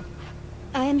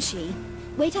 I am she.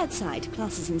 Wait outside.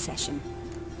 Class is in session.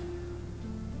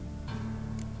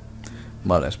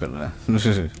 Vale, espera. No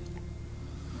sé si...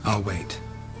 I'll wait.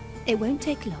 It won't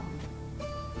take long.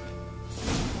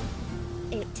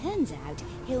 It turns out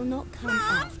he'll not come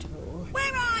after all.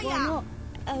 Where are Well, you? not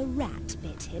a rat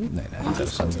bit him. Nena,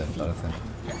 interesante, me parece.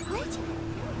 What?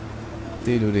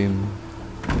 Tirurim.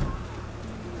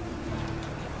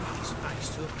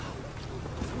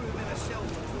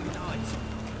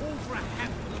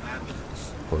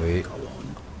 Voy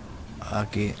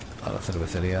aquí a la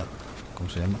cervecería. ¿Cómo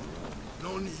se llama?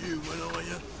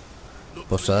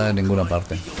 Posada en ninguna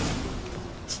parte.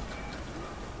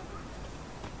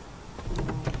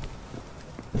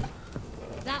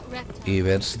 Y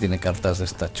ver si tiene cartas de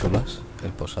estas chulas.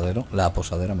 El posadero. La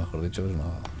posadera, mejor dicho, es una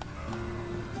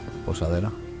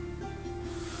posadera.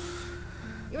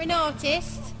 You're an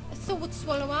artist? A sword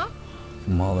swallower?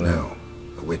 Madre. No,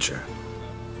 a Wicher.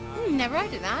 Never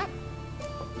heard of that.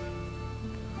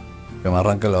 Que me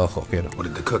arranque los ojos, quiero. What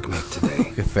did the cook make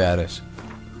today? Qué fea eres.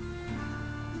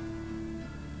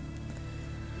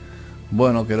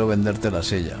 Bueno, quiero venderte la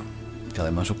silla, que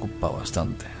además ocupa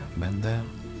bastante. Vender.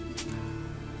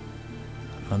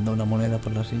 ¿Manda una moneda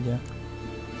por la silla?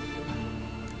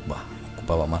 Buah,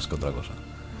 ocupaba más que otra cosa.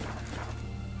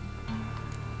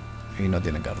 Y no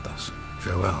tiene cartas.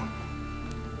 Farewell.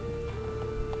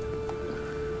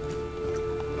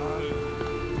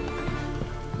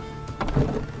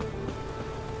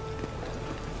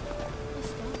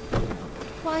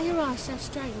 Why are your eyes so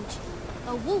strange?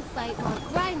 A wolf ate my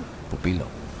gran... Pupilo.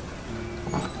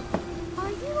 Are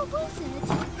you a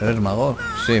wizard? ¿Eres mago?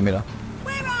 Sí, mira.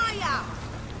 Where are ya?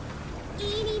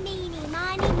 Eeny, meeny,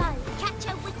 miny, mo. Catch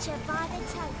a witcher by the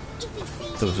toe. If he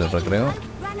sees Esto es you el let him recreo. go,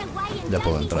 run away and Ya go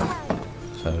puedo his entrar. own.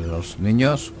 Salen los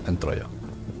niños, entro yo.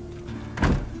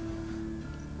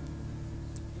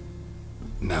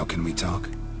 Now can we talk?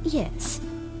 Yes.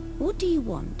 What do you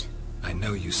want? I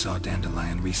know you saw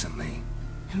Dandelion recently.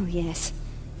 Oh, yes.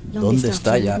 ¿Dónde Longest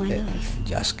está ya? afternoon of my life.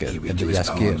 Jaskier, He el read de you his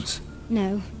Jaskier. poems.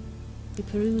 No. We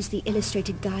peruse the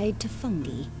illustrated guide to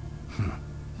fungi.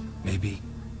 Maybe...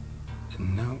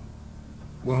 No.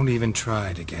 Won't even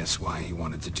try to guess why he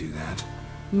wanted to do that.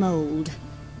 Mold.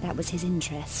 That was his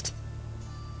interest.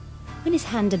 When his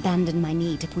hand abandoned my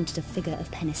knee to point at a figure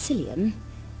of penicillium,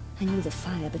 I knew the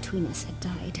fire between us had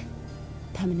died.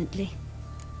 Permanently.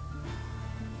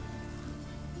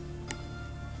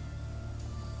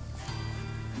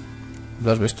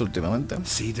 ¿Lo has visto últimamente?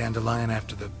 See Dandelion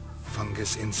after the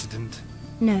fungus incident?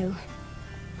 No.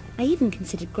 I even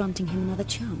considered granting him another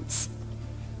chance.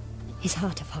 His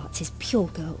heart of hearts is pure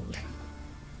gold.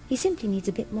 He simply needs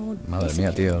a bit more Madre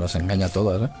mía, discipline. tío, las engaña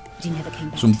todas, ¿eh? But he never came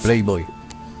back Es un to see. playboy.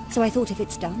 So I thought if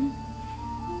it's done,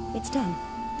 it's done.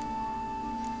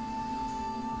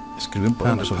 Escribe un Found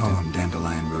poema a sobre ti. poem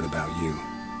Dandelion wrote about you.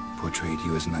 Portrayed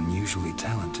you as an unusually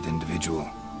talented individual.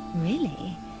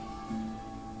 Really?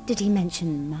 Did he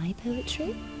mention my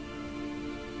poetry?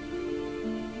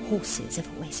 Horses have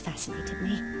always fascinated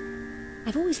me.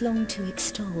 I've always longed to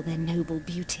extol their noble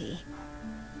beauty.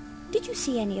 Did you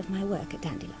see any of my work at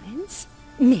Dandelions?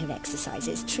 Mere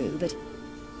exercises, true, but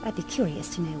I'd be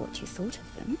curious to know what you thought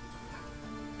of them.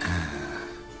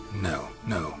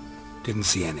 No. Didn't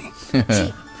see any.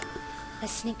 Gee, a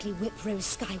snaky whip rose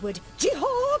skyward.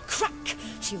 Jee-haw, crack!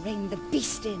 She reined the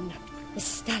beast in. The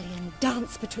stallion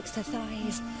danced betwixt her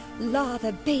thighs.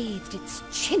 Lather bathed its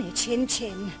chinny chin.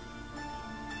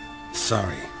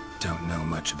 Sorry, don't know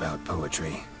much about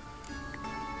poetry.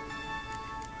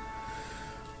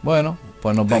 Bueno,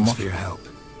 pues nos Thanks vamos. for your help.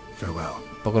 Farewell.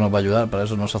 Poco nos va a ayudar, para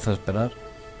eso nos hace esperar.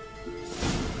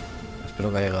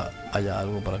 Espero que haya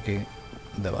algo por aquí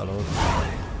de valor.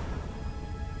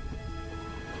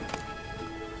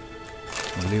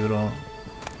 Un libro.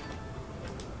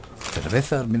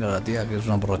 Cervezas, mira la tía que es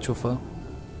una borrachufa.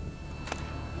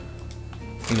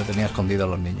 Y lo tenía escondido a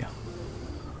los niños.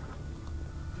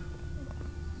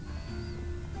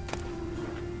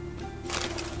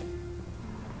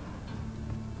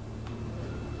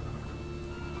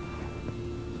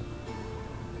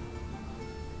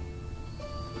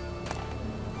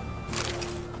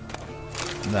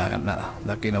 Nada,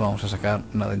 de aquí no vamos a sacar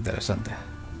nada interesante,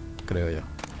 creo yo.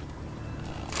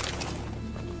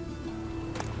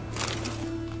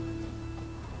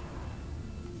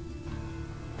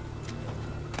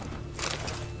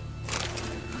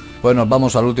 Bueno,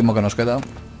 vamos al último que nos queda.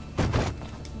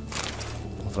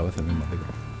 Otra vez el mismo libro.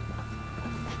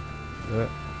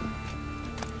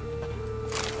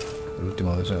 El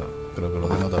último deseo, creo que lo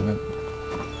tengo también.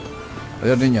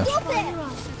 Adiós, niños.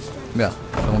 Mira,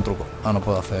 tengo un truco. Ah, no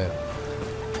puedo hacer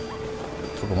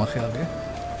truco magia aquí.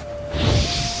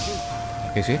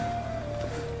 Aquí sí.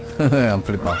 Han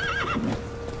flipado.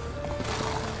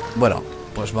 Bueno,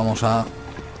 pues vamos a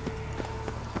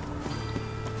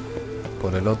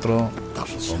por el otro.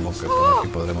 Supongo que por aquí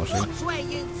podremos ir.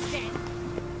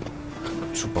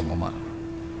 Supongo mal.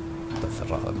 Está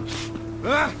cerrado además.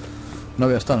 No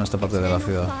había estado en esta parte de la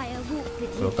ciudad.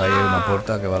 Creo que hay una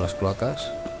puerta que va a las cloacas.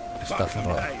 Está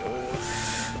cerrada.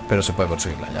 Pero se puede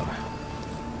conseguir la llave.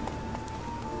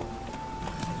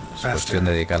 Es cuestión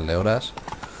de dedicarle horas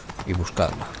y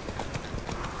buscarla.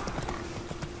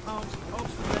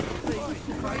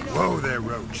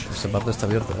 Esta parte está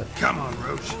abierta,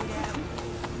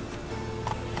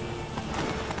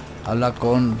 Habla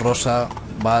con Rosa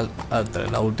Val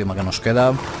Altre, la última que nos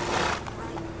queda.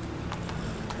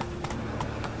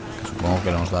 Supongo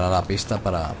que nos dará la pista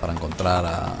para encontrar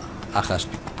a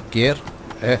Jaskier.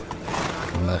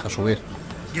 No me deja subir.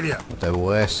 No te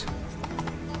bugues.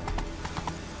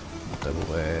 No te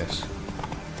bugues.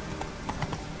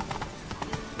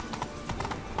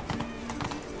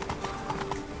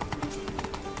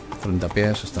 Frente a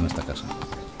pies está en esta casa.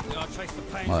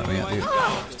 Madre mía, tío.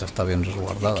 Esta está bien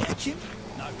resguardada.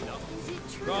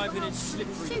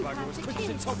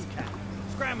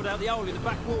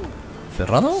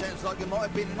 ¿Cerrado?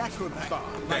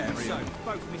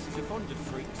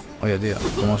 Oye, tío,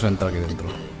 ¿cómo se entra aquí dentro?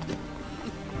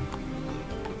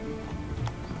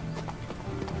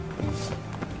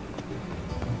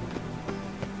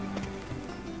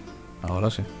 Ahora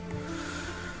sí.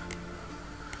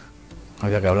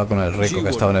 Había que hablar con el rico que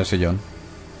estaba en el sillón.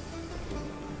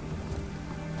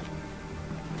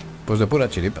 Pues de pura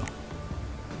chiripa.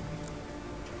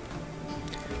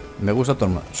 Me gusta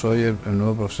tomar. Soy el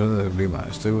nuevo profesor de clima.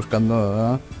 Estoy buscando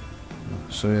a...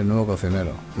 Soy el nuevo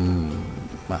cocinero.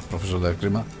 Más profesor del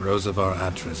clima. Rosa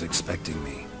Atra is expecting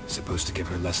me. Supposed to give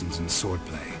her lessons in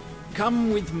swordplay.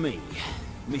 Come with me.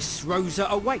 Miss Rosa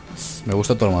awaits. Me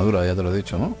gusta tu armadura, ya te lo he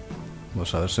dicho, ¿no?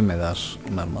 Pues a ver si me das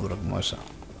una armadura como esa.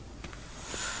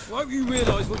 Won't you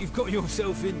realize what you've got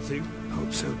yourself into?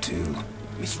 Hope so too.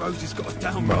 Miss Rosa's got a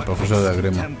downright Bueno, profesor de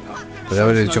grima. Podría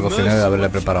haber dicho cocinero y haberle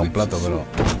preparado un plato, pero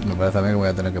me parece a mí que voy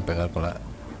a tener que pegar con la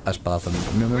espadazo.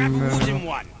 Mira,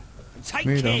 mira.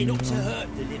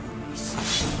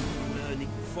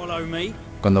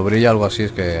 Cuando brilla algo así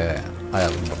es que hay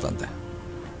algo importante.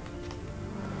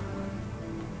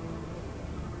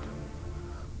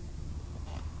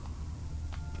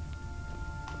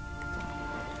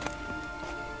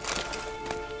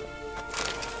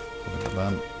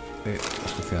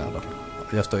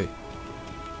 Ya estoy.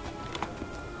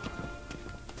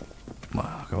 Bueno,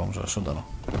 que vamos al sótano.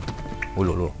 Uy,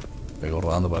 Lulu. Pego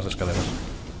rodando por las escaleras.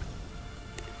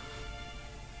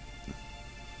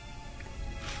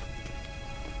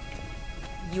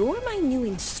 You're my new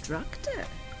instructor.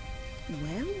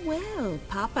 Well,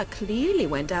 Papa clearly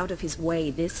went out of his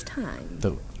way this time.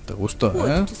 ¿Te gusta,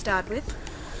 Wood, to start with.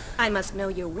 I must know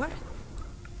your worth.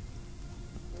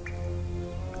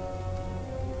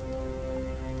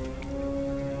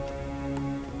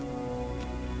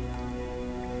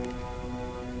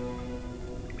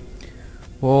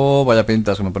 Oh, vaya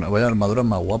pintas que me pone. Vaya armaduras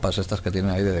más guapas estas que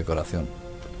tienen ahí de decoración.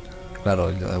 Claro,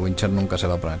 el de Wicher nunca se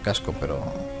va a poner casco, pero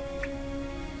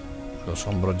los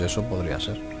hombros y eso podría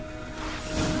ser.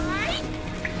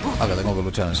 Ah, que tengo que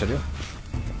luchar, ¿en serio?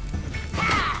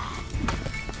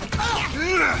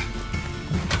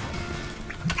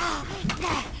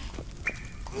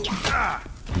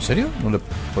 ¿En serio? ¿No le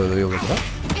puedo yo curar?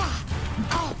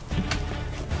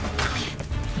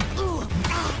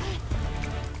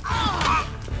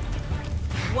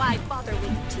 Why bother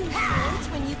with two swords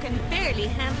when you can barely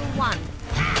handle one?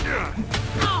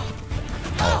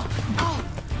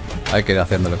 Hay que ir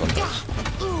haciéndole contra.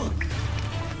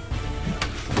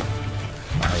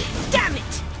 Damn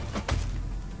it!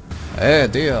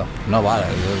 Tío. No vale,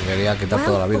 yo quería quitar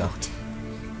toda la vida.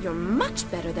 You're much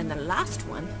better than the last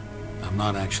one. I'm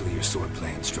not actually your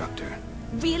swordplay instructor.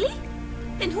 Really?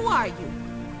 Then who are you?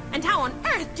 And how on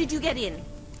earth did you get in?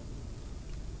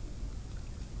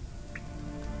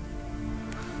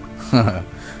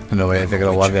 No voy a decir que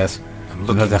los guardias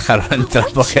nos dejaron entrar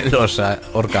porque los ha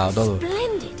ahorcado todos.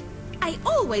 Splendid! I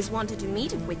always wanted to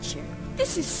meet a Witcher.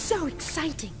 This is so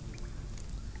exciting.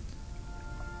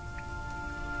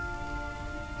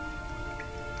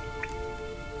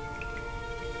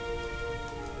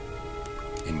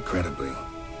 Incredibly.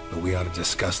 But we ought to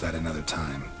discuss that another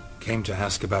time. Came to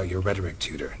ask about your rhetoric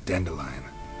tutor, Dandelion.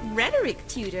 Rhetoric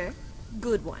tutor?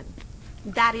 Good one.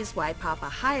 That is why Papa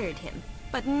hired him,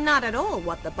 but not at all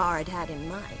what the bard had in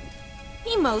mind.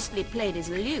 He mostly played his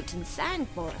lute and sang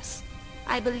for us.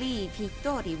 I believe he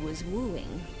thought he was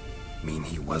wooing. Mean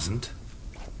he wasn't?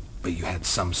 But you had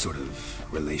some sort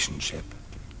of relationship?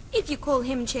 If you call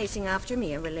him chasing after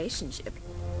me a relationship.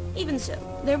 Even so,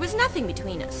 there was nothing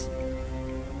between us.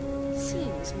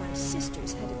 Seems my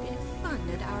sisters had a bit of fun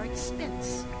at our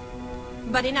expense.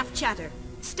 But enough chatter.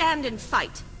 Stand and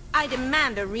fight. I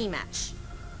demand a rematch.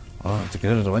 Oh, ¿te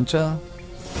quieres revancha?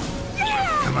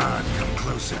 Come on, come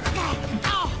closer.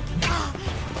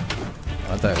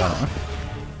 Ahora te gano,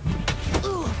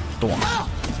 Toma.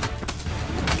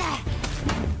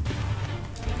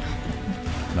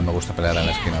 No me gusta pelear en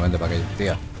la esquina, vente para aquí,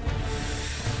 tía.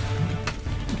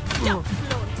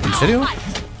 ¿En serio?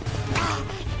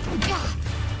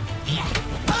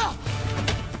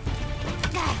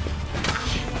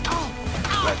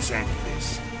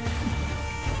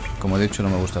 Como he dicho, no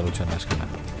me gusta luchar en la esquina.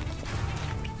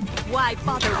 Why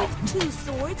bother with two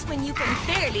swords when you can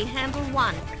barely handle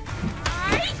one?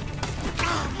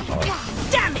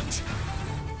 Damn it!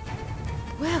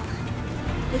 Well,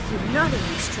 if you're not an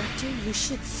instructor, you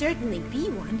should certainly be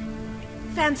one.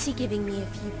 Fancy giving me a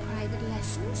few private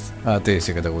lessons? A ti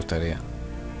sí que te gustaría.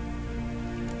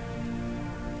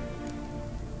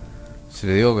 Si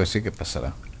le digo que sí, ¿qué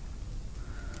pasará?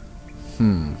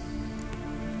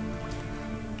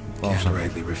 Can't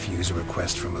rightly refuse a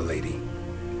request from a lady.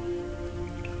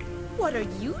 What are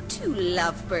you two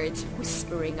lovebirds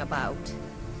whispering about?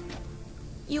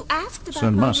 You asked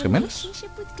about my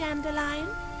relationship with Dandelion?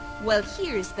 Well,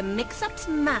 here's the mix-up's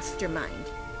mastermind.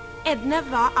 Edna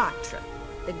va Atra,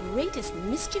 the greatest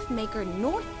mischief maker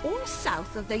north or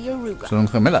south of the Yaruga. Son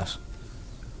gemelas.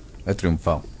 He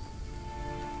triunfado.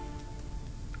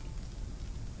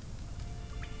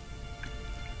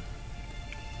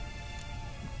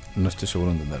 No estoy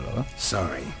seguro de entenderlo, ¿eh?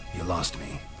 Sorry, you lost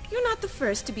me. You're not the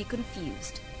first to be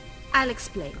confused. I'll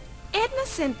explain. Edna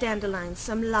sent Dandelion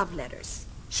some love letters.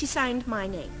 She signed my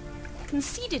name.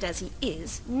 Conceited as he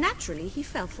is, naturally he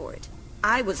fell for it.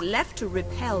 I was left to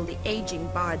repel the aging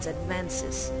bard's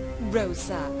advances.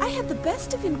 Rosa, I had the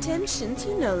best of intentions,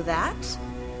 you know that.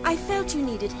 I felt you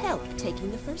needed help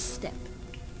taking the first step.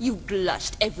 You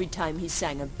blushed every time he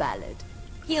sang a ballad.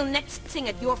 He'll next sing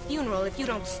at your funeral if you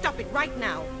don't stop it right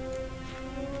now.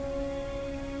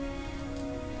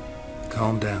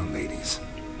 Calm down, ladies.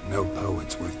 No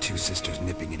poet's worth two sisters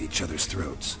nipping at each other's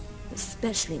throats.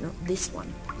 Especially not this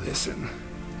one. Listen,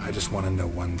 I just want to know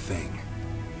one thing.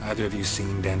 Either of you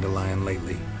seen Dandelion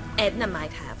lately? Edna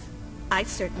might have. I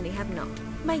certainly have not.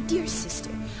 My dear sister,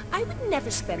 I would never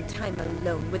spend time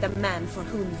alone with a man for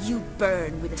whom you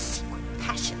burn with a secret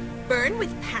passion. Burn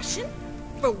with passion?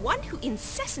 For one who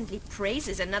incessantly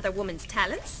praises another woman's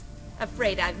talents?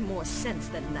 Afraid I've more sense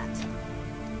than that.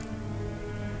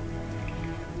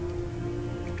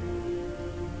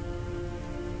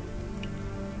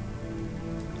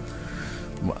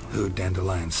 Who'd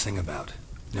Dandelion sing about?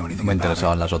 Know anything Me about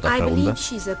interesaban her? las otras I believe preguntas.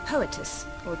 she's a poetess,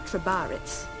 or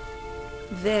trabaritz.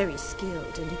 Very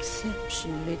skilled and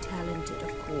exceptionally talented,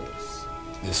 of course.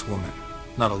 This woman.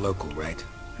 Not a local, right?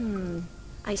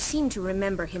 I seem to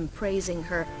remember him praising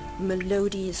her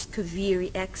melodious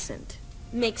Kaviri accent.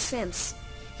 Makes sense.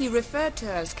 He referred to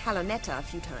her as Calonetta a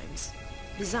few times.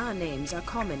 Bizarre names are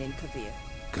common in Kavir.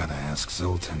 Gotta ask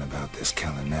Zoltan about this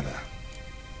Calonetta.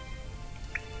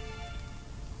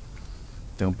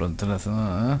 Tengo un plantel en la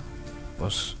zona, ¿eh?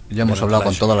 Pues ya hemos hablado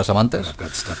con todas las amantes.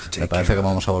 Me parece que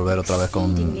vamos a volver otra vez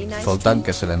con Zoltan,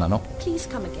 que es el enano. Please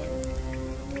come again.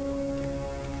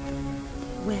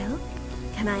 Well,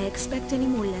 can I expect any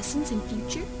more lessons in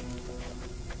future?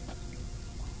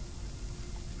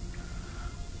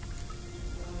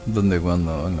 ¿Dónde y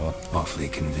cuándo? Venga, va. Awfully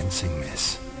convincing,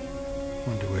 miss.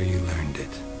 Wonder where you learned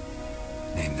it.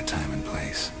 Name the time and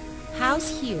place. House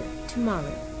here,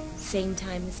 tomorrow. Same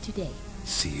time as today.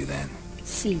 See you then.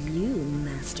 See you,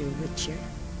 Master Wicher.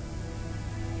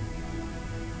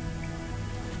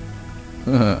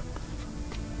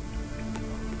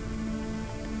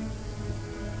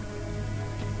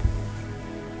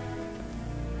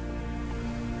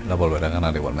 La volveré a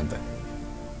ganar igualmente.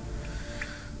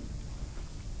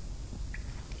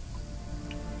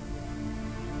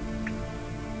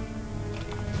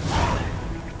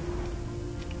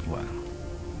 Bueno,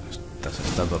 estas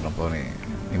estatuas no puedo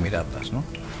ni mirarlas, ¿no?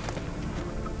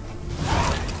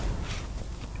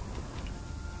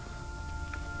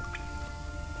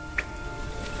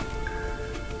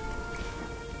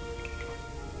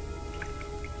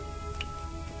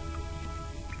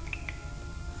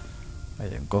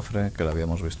 Hay un cofre que lo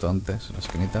habíamos visto antes en la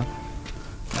esquinita.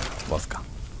 Vodka.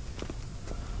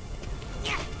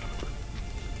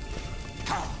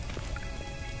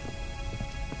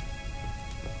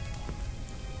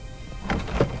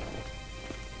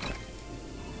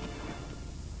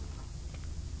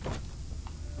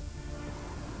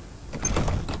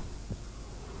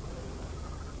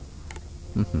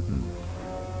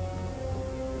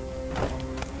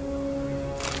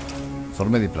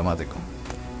 Informe diplomático.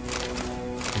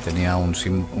 Y tenía un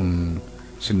signo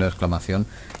de exclamación,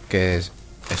 que es,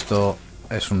 esto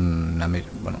es una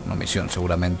misión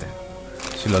seguramente.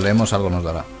 Si lo leemos algo nos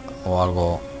dará, o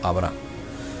algo habrá.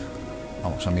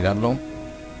 Vamos a mirarlo.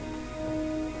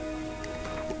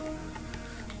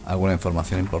 Alguna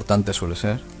información importante suele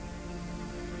ser.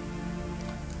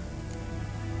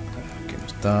 Aquí no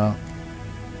está.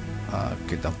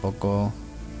 Aquí tampoco.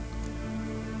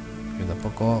 Aquí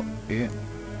tampoco. Y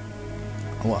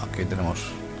aquí tenemos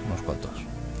unos cuantos.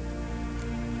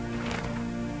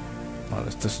 Vale,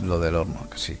 esto es lo del horno,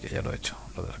 que sí, que ya lo he hecho.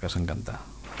 Lo de la casa encantada.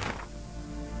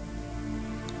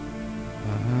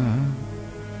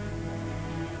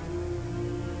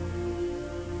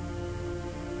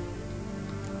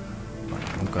 Bueno,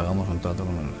 nunca hagamos un trato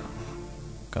con el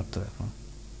cartel, ¿no?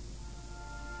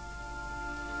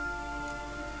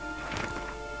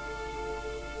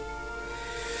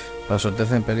 La Su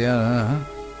Alteza Imperial.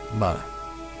 Vale.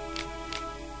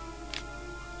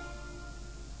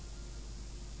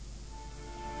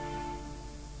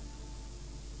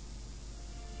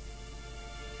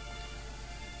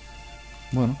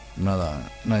 Bueno, nada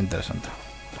interesante.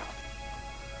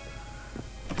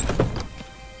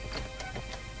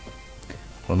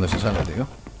 ¿Por dónde se sale, tío?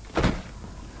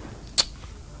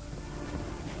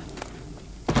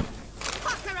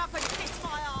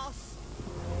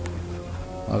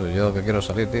 A ver, yo que quiero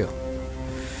salir, tío.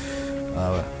 A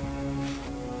ver.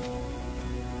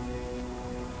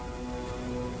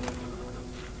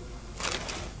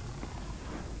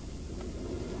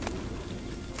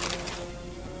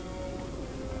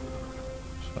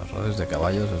 Los errores de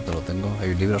caballos, esto lo tengo.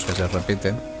 Hay libros que se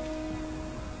repiten.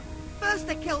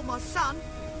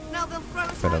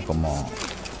 Pero como...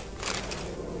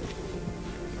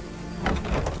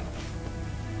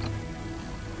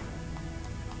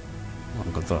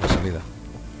 Encontrado la salida.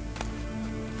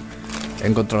 He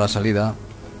encontrado la salida,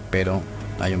 pero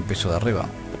hay un piso de arriba.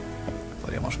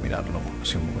 Podríamos mirarlo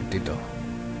así un momentito.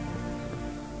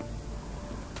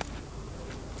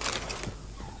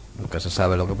 Nunca se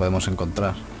sabe lo que podemos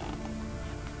encontrar.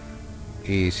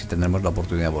 Y si tendremos la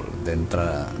oportunidad de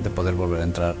entrar, de poder volver a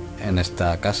entrar en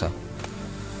esta casa,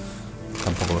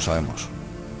 tampoco lo sabemos.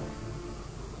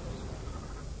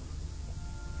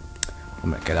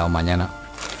 Hombre, he quedado mañana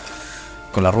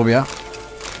con la rubia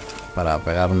para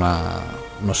pegar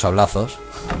unos sablazos.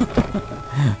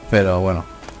 Pero bueno,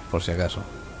 por si acaso.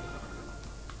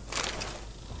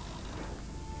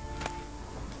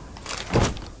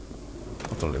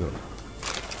 Otro libro.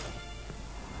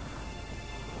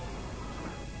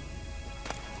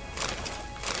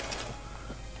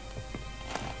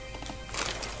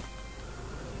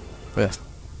 Pues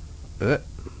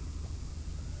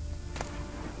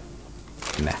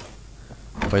nah.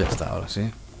 Pues ya está, ahora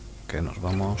sí. Que nos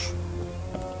vamos.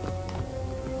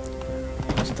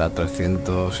 Está a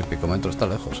 300 y pico metros, está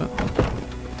lejos, ¿eh?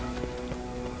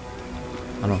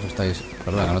 Ah, no, estáis...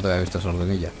 Perdón, que no te había visto esa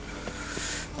ordenilla.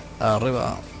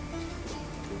 Arriba.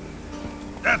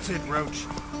 That's it, Roach.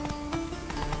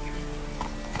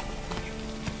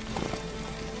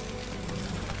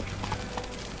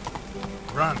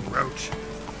 Run, Roach.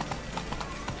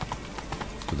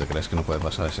 ¿Tú te crees que no puede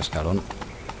pasar ese escalón?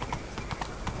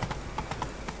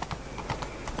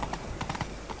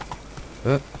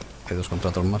 Hay 2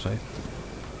 contratos más ahí.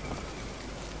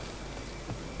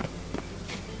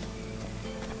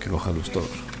 Hay que cogerlos todos.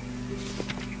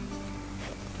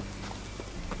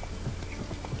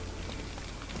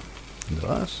 ¿Dónde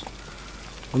vas?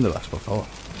 ¿Dónde vas, por favor?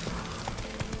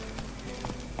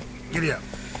 Giddy up.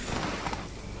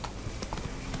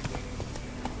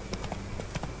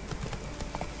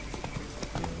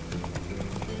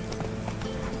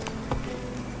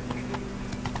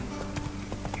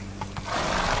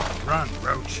 Run,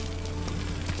 Roach.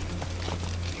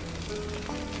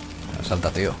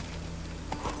 Salta, tío.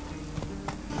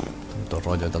 Tanto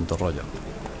rollo, tanto rollo.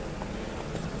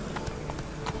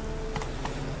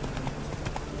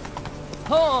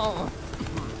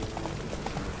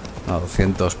 A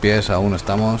 200 pies aún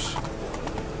estamos.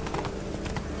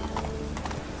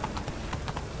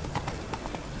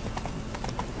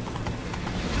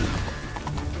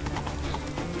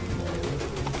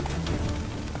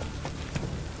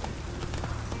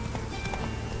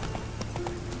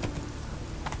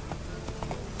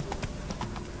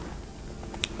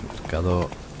 Mercado.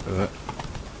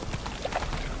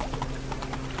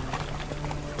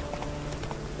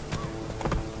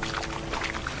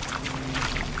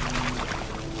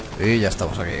 Y ya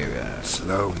estamos aquí.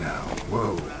 Slow now.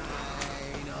 Whoa.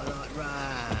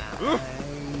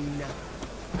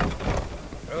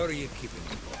 How are you keeping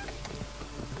me?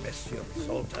 Monsieur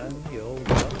Sultan, you old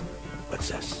one. What's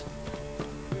this?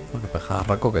 Qué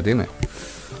pejarraco que tiene.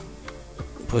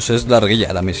 Pues es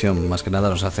larguilla la misión, más que nada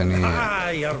nos hace ni...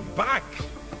 you're back.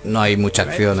 No hay mucha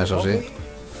acción, eso sí.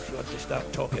 Sure to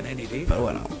start talking any day. Pero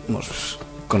bueno, hemos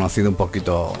conocido un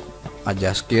poquito a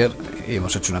Jaskier y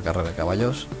hemos hecho una carrera de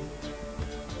caballos.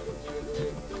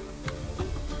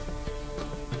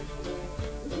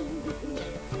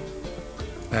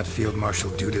 That Field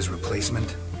Marshal Duda's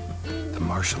replacement? The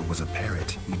Marshal was a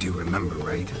parrot, you do remember,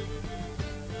 right?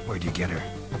 Where'd you get her?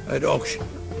 At auction.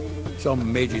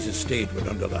 Some mage's estate went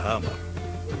under the hammer.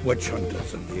 Witch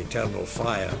hunters and the Eternal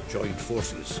Fire joined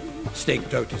forces,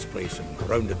 staked out his place and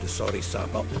rounded the sorry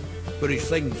sap up. Put his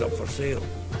things up for sale.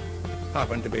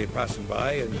 Happened to be passing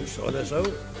by and saw this out.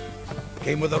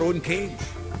 Came with their own cage.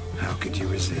 How could you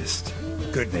resist?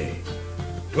 Could they?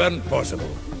 'Tweren't possible.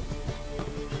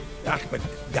 Ah, but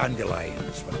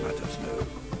dandelions what matters now.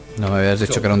 No me habías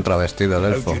dicho que era un travestido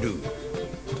el elfo.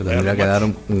 Te tendría que dar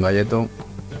un galleto.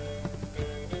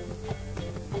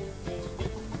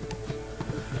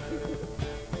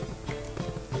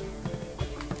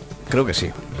 Creo que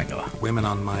sí. Venga, va. Women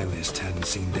on my list hadn't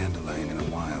seen Dandelion in a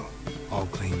while. All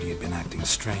claimed he had been acting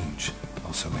strange.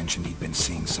 Also mentioned he'd been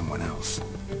seeing someone else.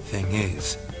 Thing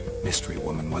is, Mystery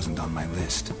Woman wasn't on my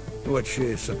list. What's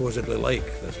she supposedly like,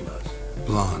 this lass?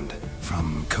 Blonde,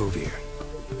 from Kovir.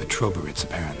 A Troberitz,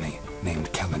 apparently,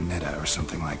 named Kalanetta or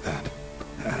something like that.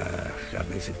 That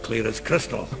makes it clear as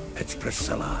crystal. It's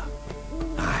Priscilla.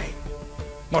 Aye.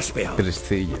 Must be her.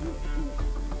 Priscilla.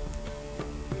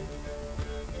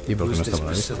 ¿Y por qué no está por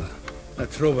la lista? A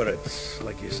Troberitz,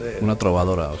 like you said. Una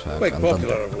trovadora, o sea, Quite cantante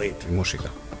popular of late. y música.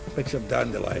 Picks up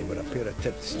Dandelion with a pair of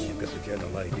tits and you get the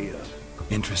general idea.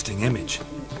 Interesting image.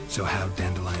 So how'd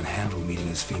Dandelion handle meeting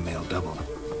his female double?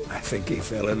 I think he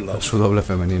fell in love. Su doble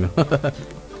femenino.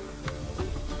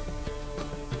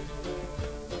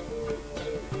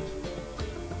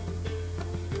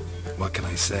 What can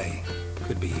I say?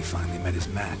 Could be he finally met his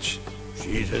match.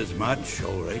 She's his match,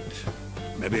 all right.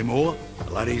 Maybe more.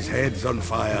 Laddie's head's on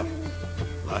fire.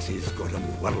 Lassie's got him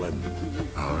whirling.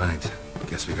 All right.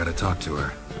 Guess we gotta talk to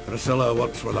her. Priscilla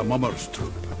works with a mummers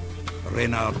troupe.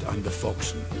 Reynard and the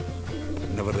Foxen.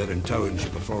 Whenever they're in town, she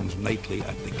performs nightly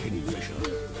at the Kingfisher.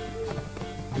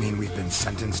 Mean we've been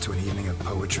sentenced to an evening of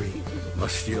poetry?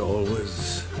 Must you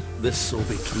always? This'll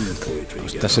be true poetry.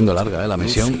 Está siendo larga, la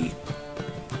misión.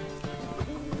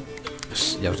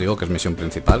 Ya os digo que es misión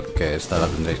principal, que esta la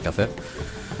tendréis que hacer.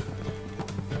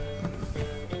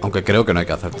 Aunque creo que no hay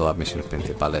que hacer todas las misiones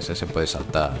principales, se puede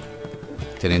saltar.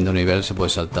 Teniendo nivel se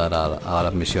puede saltar a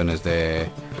las misiones de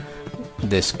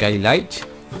Skylight.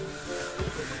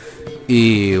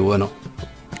 Y bueno,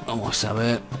 vamos a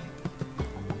ver.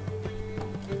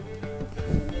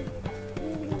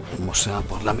 Vamos a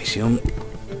por la misión.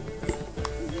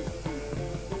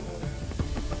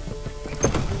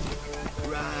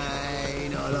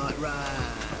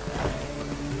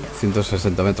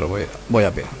 160 metros, voy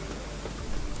a pie.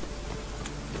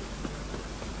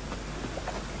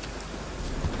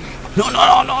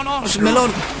 No, es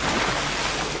melón.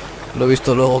 Lo he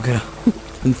visto luego que era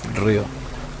un río.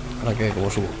 Ahora que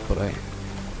como subo por ahí.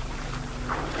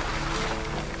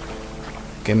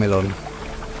 Qué melón.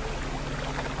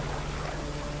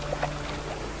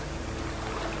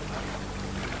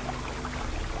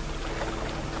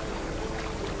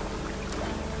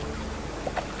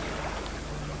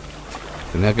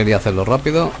 Quería hacerlo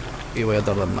rápido y voy a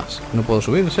tardar más. ¿No puedo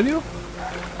subir? ¿En serio?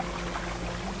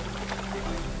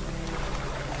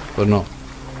 Pues no.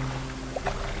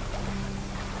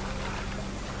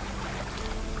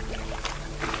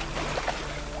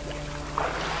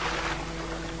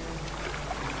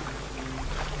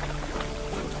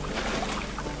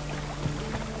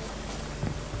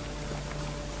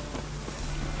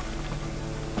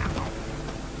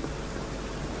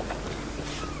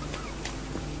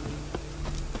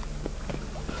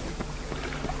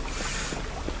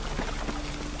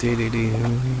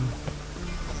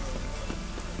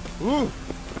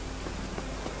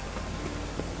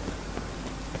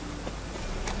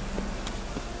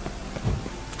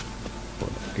 Por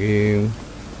aquí.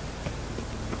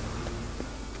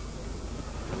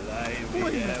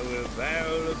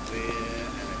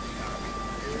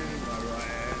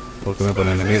 ¿Por qué me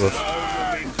ponen enemigos?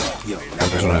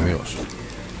 Porque son enemigos.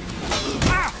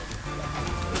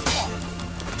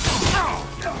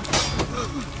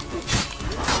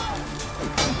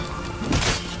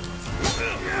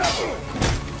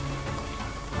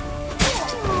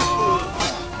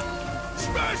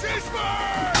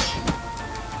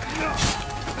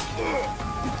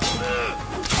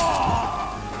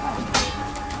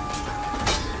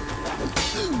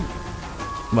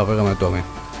 Va, pégame tú a mí.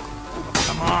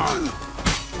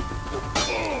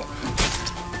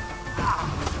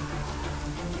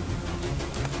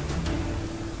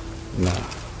 Nada,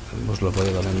 el muslo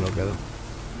puede también bloqueado.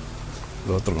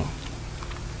 Lo otro no.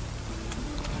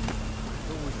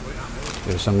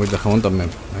 El sándwich de jamón también.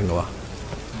 Venga, va.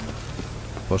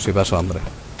 Por si paso hambre.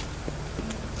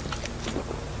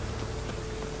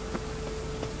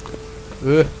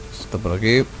 Está por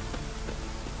aquí.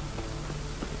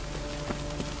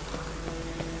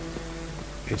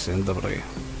 Y se entra por aquí.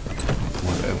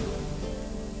 Muy bien.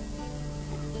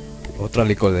 Otra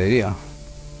licorería.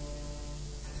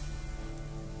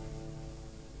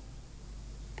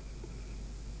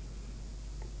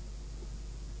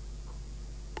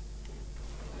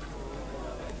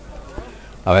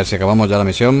 A ver si acabamos ya la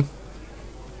misión.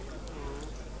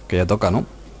 Que ya toca, ¿no?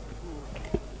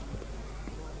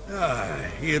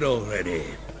 Here already.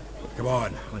 Come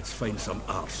on, let's find some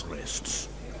arse rests.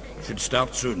 Should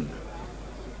start soon.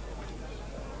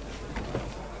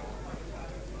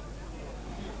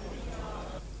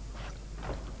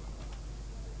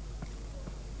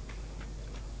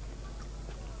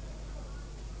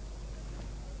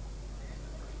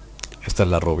 Esta es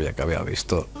la rubia que había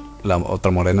visto. La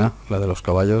otra morena, la de los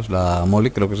caballos, la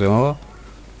Molly creo que se llamaba.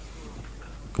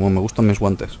 Como me gustan mis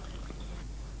guantes.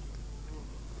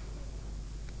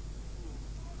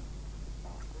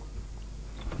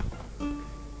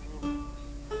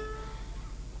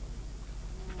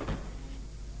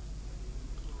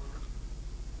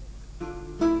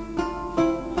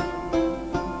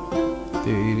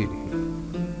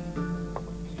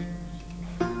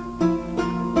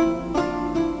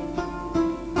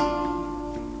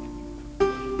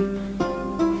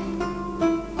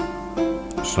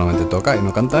 Solamente toca y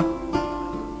no canta.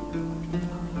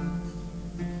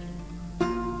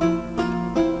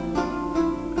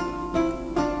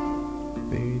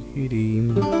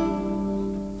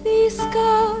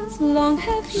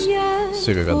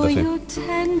 Sí que canta, sí.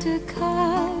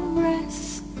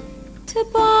 To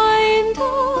bind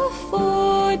our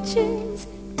fortunes,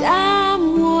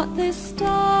 damn what the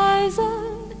stars are.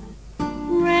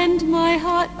 Rend my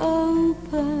heart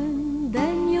open,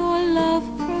 then your love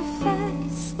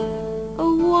profess. A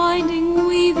winding,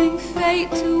 weaving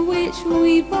fate to which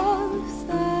we both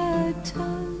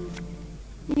atone.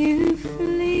 You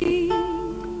flee,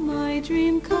 my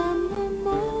dream come the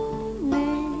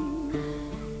morning.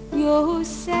 Your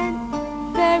scent,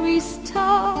 very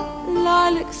star,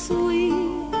 lilac sweet.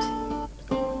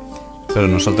 Pero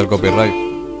no salta el copyright.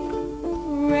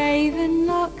 Raven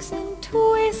locks and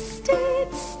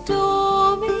twisted,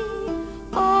 stormy,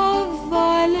 of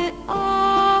violet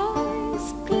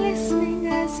eyes, glistening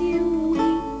as you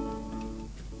weep.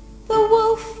 The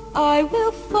wolf I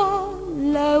will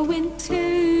follow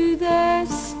into the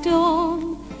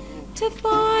storm, to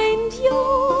find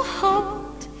your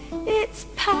heart, its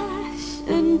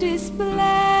passion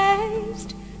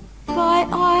displaced.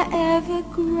 I ever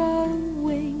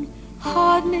growing,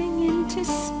 hardening into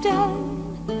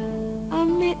stone,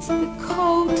 amidst the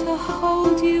cold to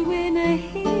hold you in a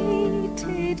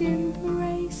heated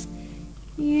embrace.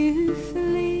 You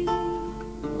flee,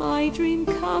 my dream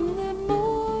come the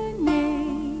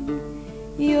morning,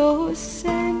 your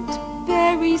scent,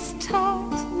 berries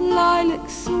tart, lilac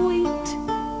sweet,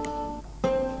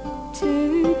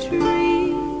 to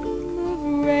dream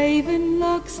of raven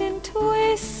locks and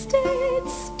twisted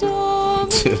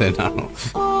storms. Sí, el enano.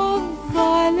 Of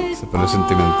violet Se pone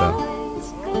sentimental.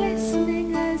 eyes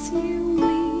glistening as you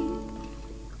weep.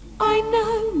 I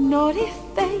know not if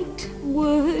fate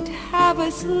would have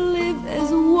us live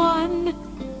as one,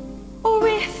 or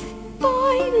if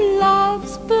by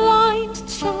love's blind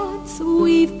chance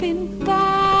we've been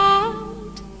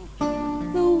bound.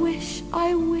 The wish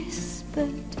I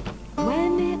whispered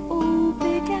when it all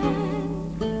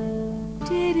began,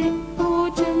 did it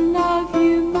forge a love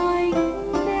you might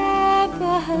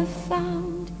never have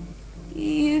found?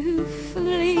 You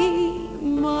flee,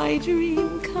 my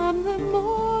dream come the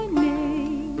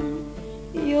morning,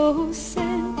 your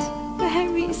scent,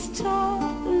 berries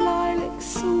tart, lilac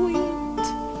sweet,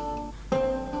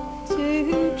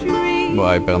 to dream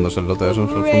Buah, ahí pegándose el lote de esos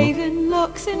al fondo. raven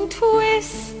locks and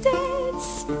twisted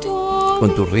storms.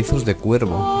 Con tus rizos de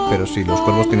cuervo, pero si los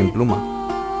cuervos tienen pluma.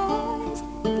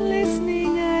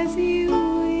 Glistening as you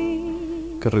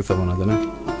weep. ¿Qué rizos van a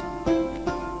tener?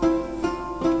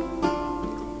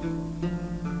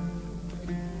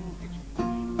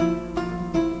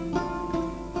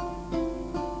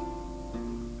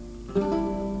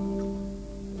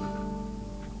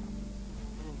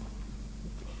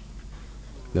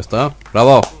 Ya está.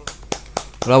 ¡Bravo!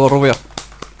 ¡Bravo, rubia!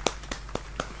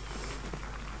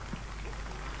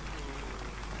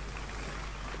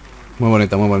 Muy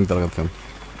bonita la canción.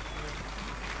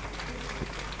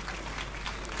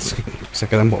 Sí, se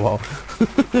queda embobado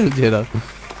el Geralt.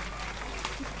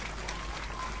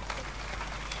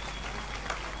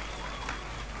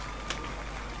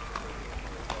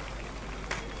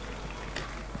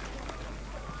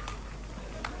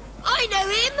 I know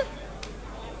him!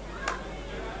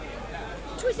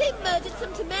 'Twas him murdered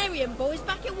some Temerian boys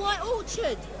back in White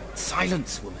Orchard.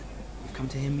 Silence, woman. You've come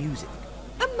to hear music.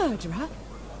 A murderer?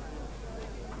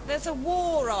 There's a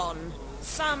war on.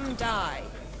 Some die.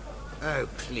 Oh,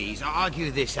 please, argue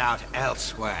this out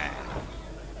elsewhere.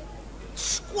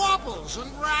 Squabbles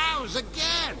and rows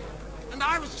again! And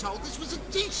I was told this was a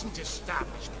decent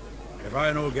establishment. If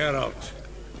I know Geralt,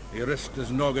 he risked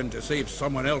his noggin to save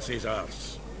someone else's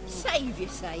arse. Save, you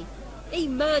say? He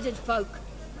murdered folk.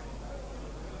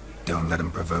 Don't let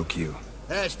him provoke you.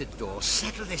 There's the door.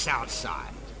 Settle this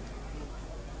outside.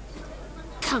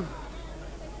 Come.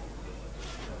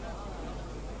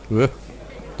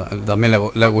 También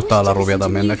le gusta a la rubia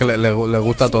también. Es que le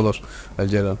gusta a todos el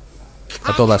Geralt.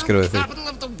 A todas, quiero decir.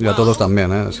 Y a todos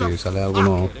también, ¿eh? Si sale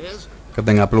alguno que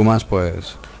tenga plumas,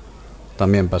 pues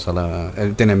también pasa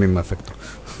él tiene el mismo efecto.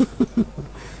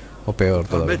 O peor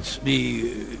todavía. Permits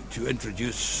me to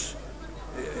introduce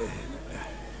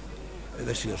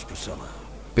this here's Priscilla,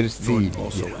 known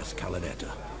also as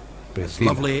Calinetta, as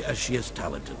lovely as she is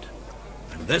talented.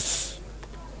 And this...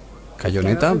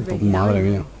 Cayoneta, madre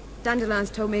mía. Dandelion's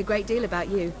told me a great deal about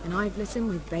you, and I've listened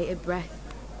with bated breath.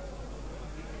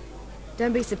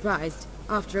 Don't be surprised.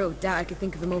 After all, doubt I could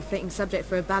think of a more fitting subject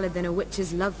for a ballad than a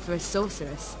witch's love for a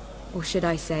sorceress. Or should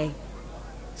I say,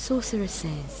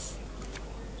 sorceresses.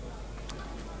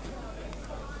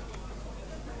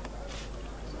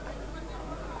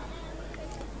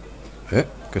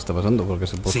 ¿Qué está pasando? ¿Por qué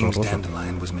se puso Seems rosa?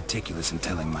 Dandelion was meticulous in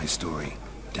telling my story,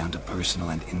 down to personal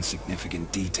and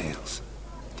insignificant details.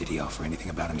 Did he offer anything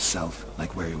about himself,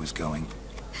 like where he was going?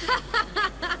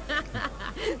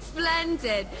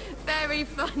 Splendid. Very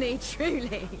funny,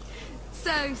 truly.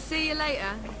 So, see you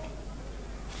later.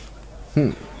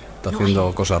 Está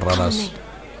haciendo cosas raras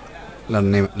la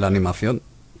animación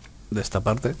de esta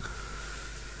parte.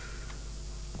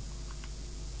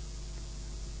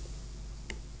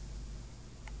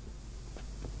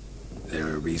 There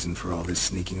a reason for all this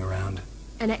sneaking around?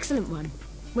 An excellent one.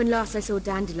 When last I saw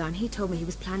Dandelion, he told me he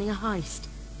was planning a heist.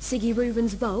 Siggy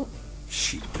Reuven's vault.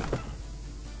 Sheep.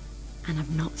 And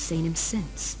I've not seen him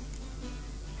since.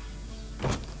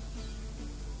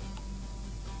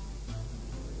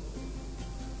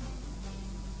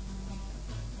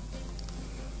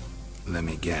 Let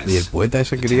me guess. Y el poeta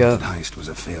ese quería... The heist was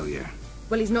a failure.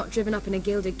 Well, he's not driven up in a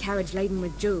gilded carriage laden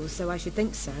with jewels, so I should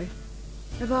think so.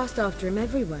 I've asked after him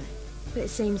everywhere, but it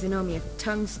seems an army of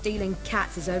tongue-stealing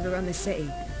cats has overrun the city.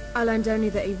 I learned only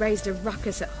that he raised a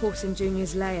ruckus at Horson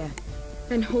Jr.'s lair.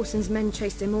 Then Whoreson's men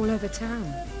chased him all over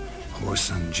town.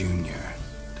 Whoreson Jr.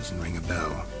 Doesn't ring a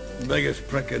bell. Biggest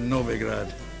prick in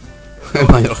Novigrad. El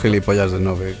mayor gilipollas de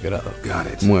Novigrado. Got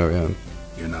it. Muy bien.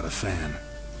 You're not a fan.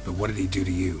 But what did he do to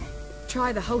you?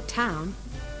 Try the whole town.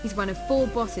 He's one of 4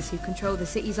 bosses who control the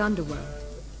city's underworld.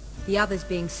 The others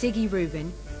being Siggy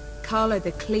Reuben, Carlo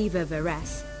the Cleaver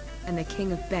Varese, and the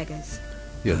King of Beggars.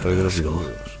 Y el rey de los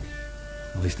enemigos.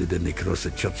 At least they didn't cross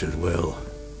the church as well.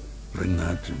 Bring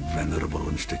that venerable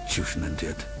institution into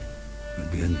it. We'd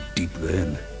be in deep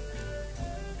then.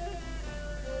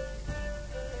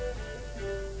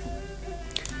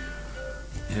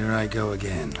 Here I go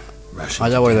again.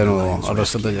 Allá voy de nuevo a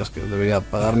los detalles que debería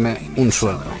pagarme un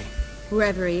sueldo.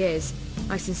 Whoever he is,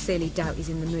 I sincerely doubt he's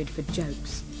in the mood for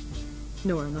jokes.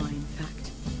 Nor am I, in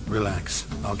fact. Relax.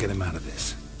 I'll get him out of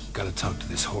this. Gotta talk to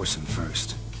this Whoreson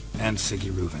first. And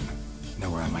Siggy Reuben. Know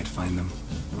where I might find them?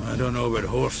 I don't know about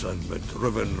Whoreson, but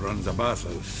Reuben runs a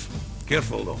bathhouse.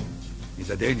 Careful though. He's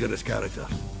a dangerous character.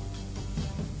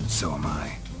 So am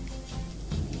I.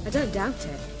 I don't doubt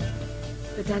it.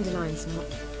 But Dandelion's not.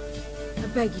 I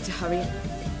beg you to hurry.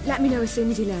 Let me know as soon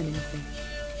as you learn anything.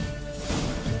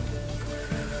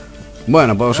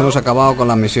 Bueno, pues hemos acabado con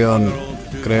la misión,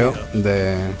 creo,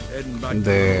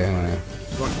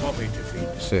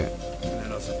 sí,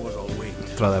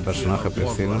 otra de personaje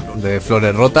principal, de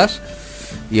Flores Rotas.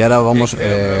 Y ahora vamos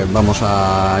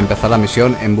a empezar la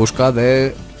misión en busca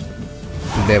de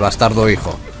Bastardo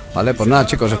Hijo. Vale, pues nada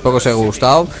chicos, espero que os haya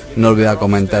gustado. No olvidéis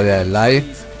comentar y darle like,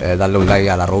 darle un like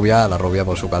a la rubia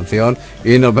por su canción.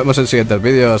 Y nos vemos en siguientes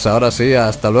vídeos. Ahora sí,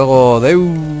 hasta luego. Deu.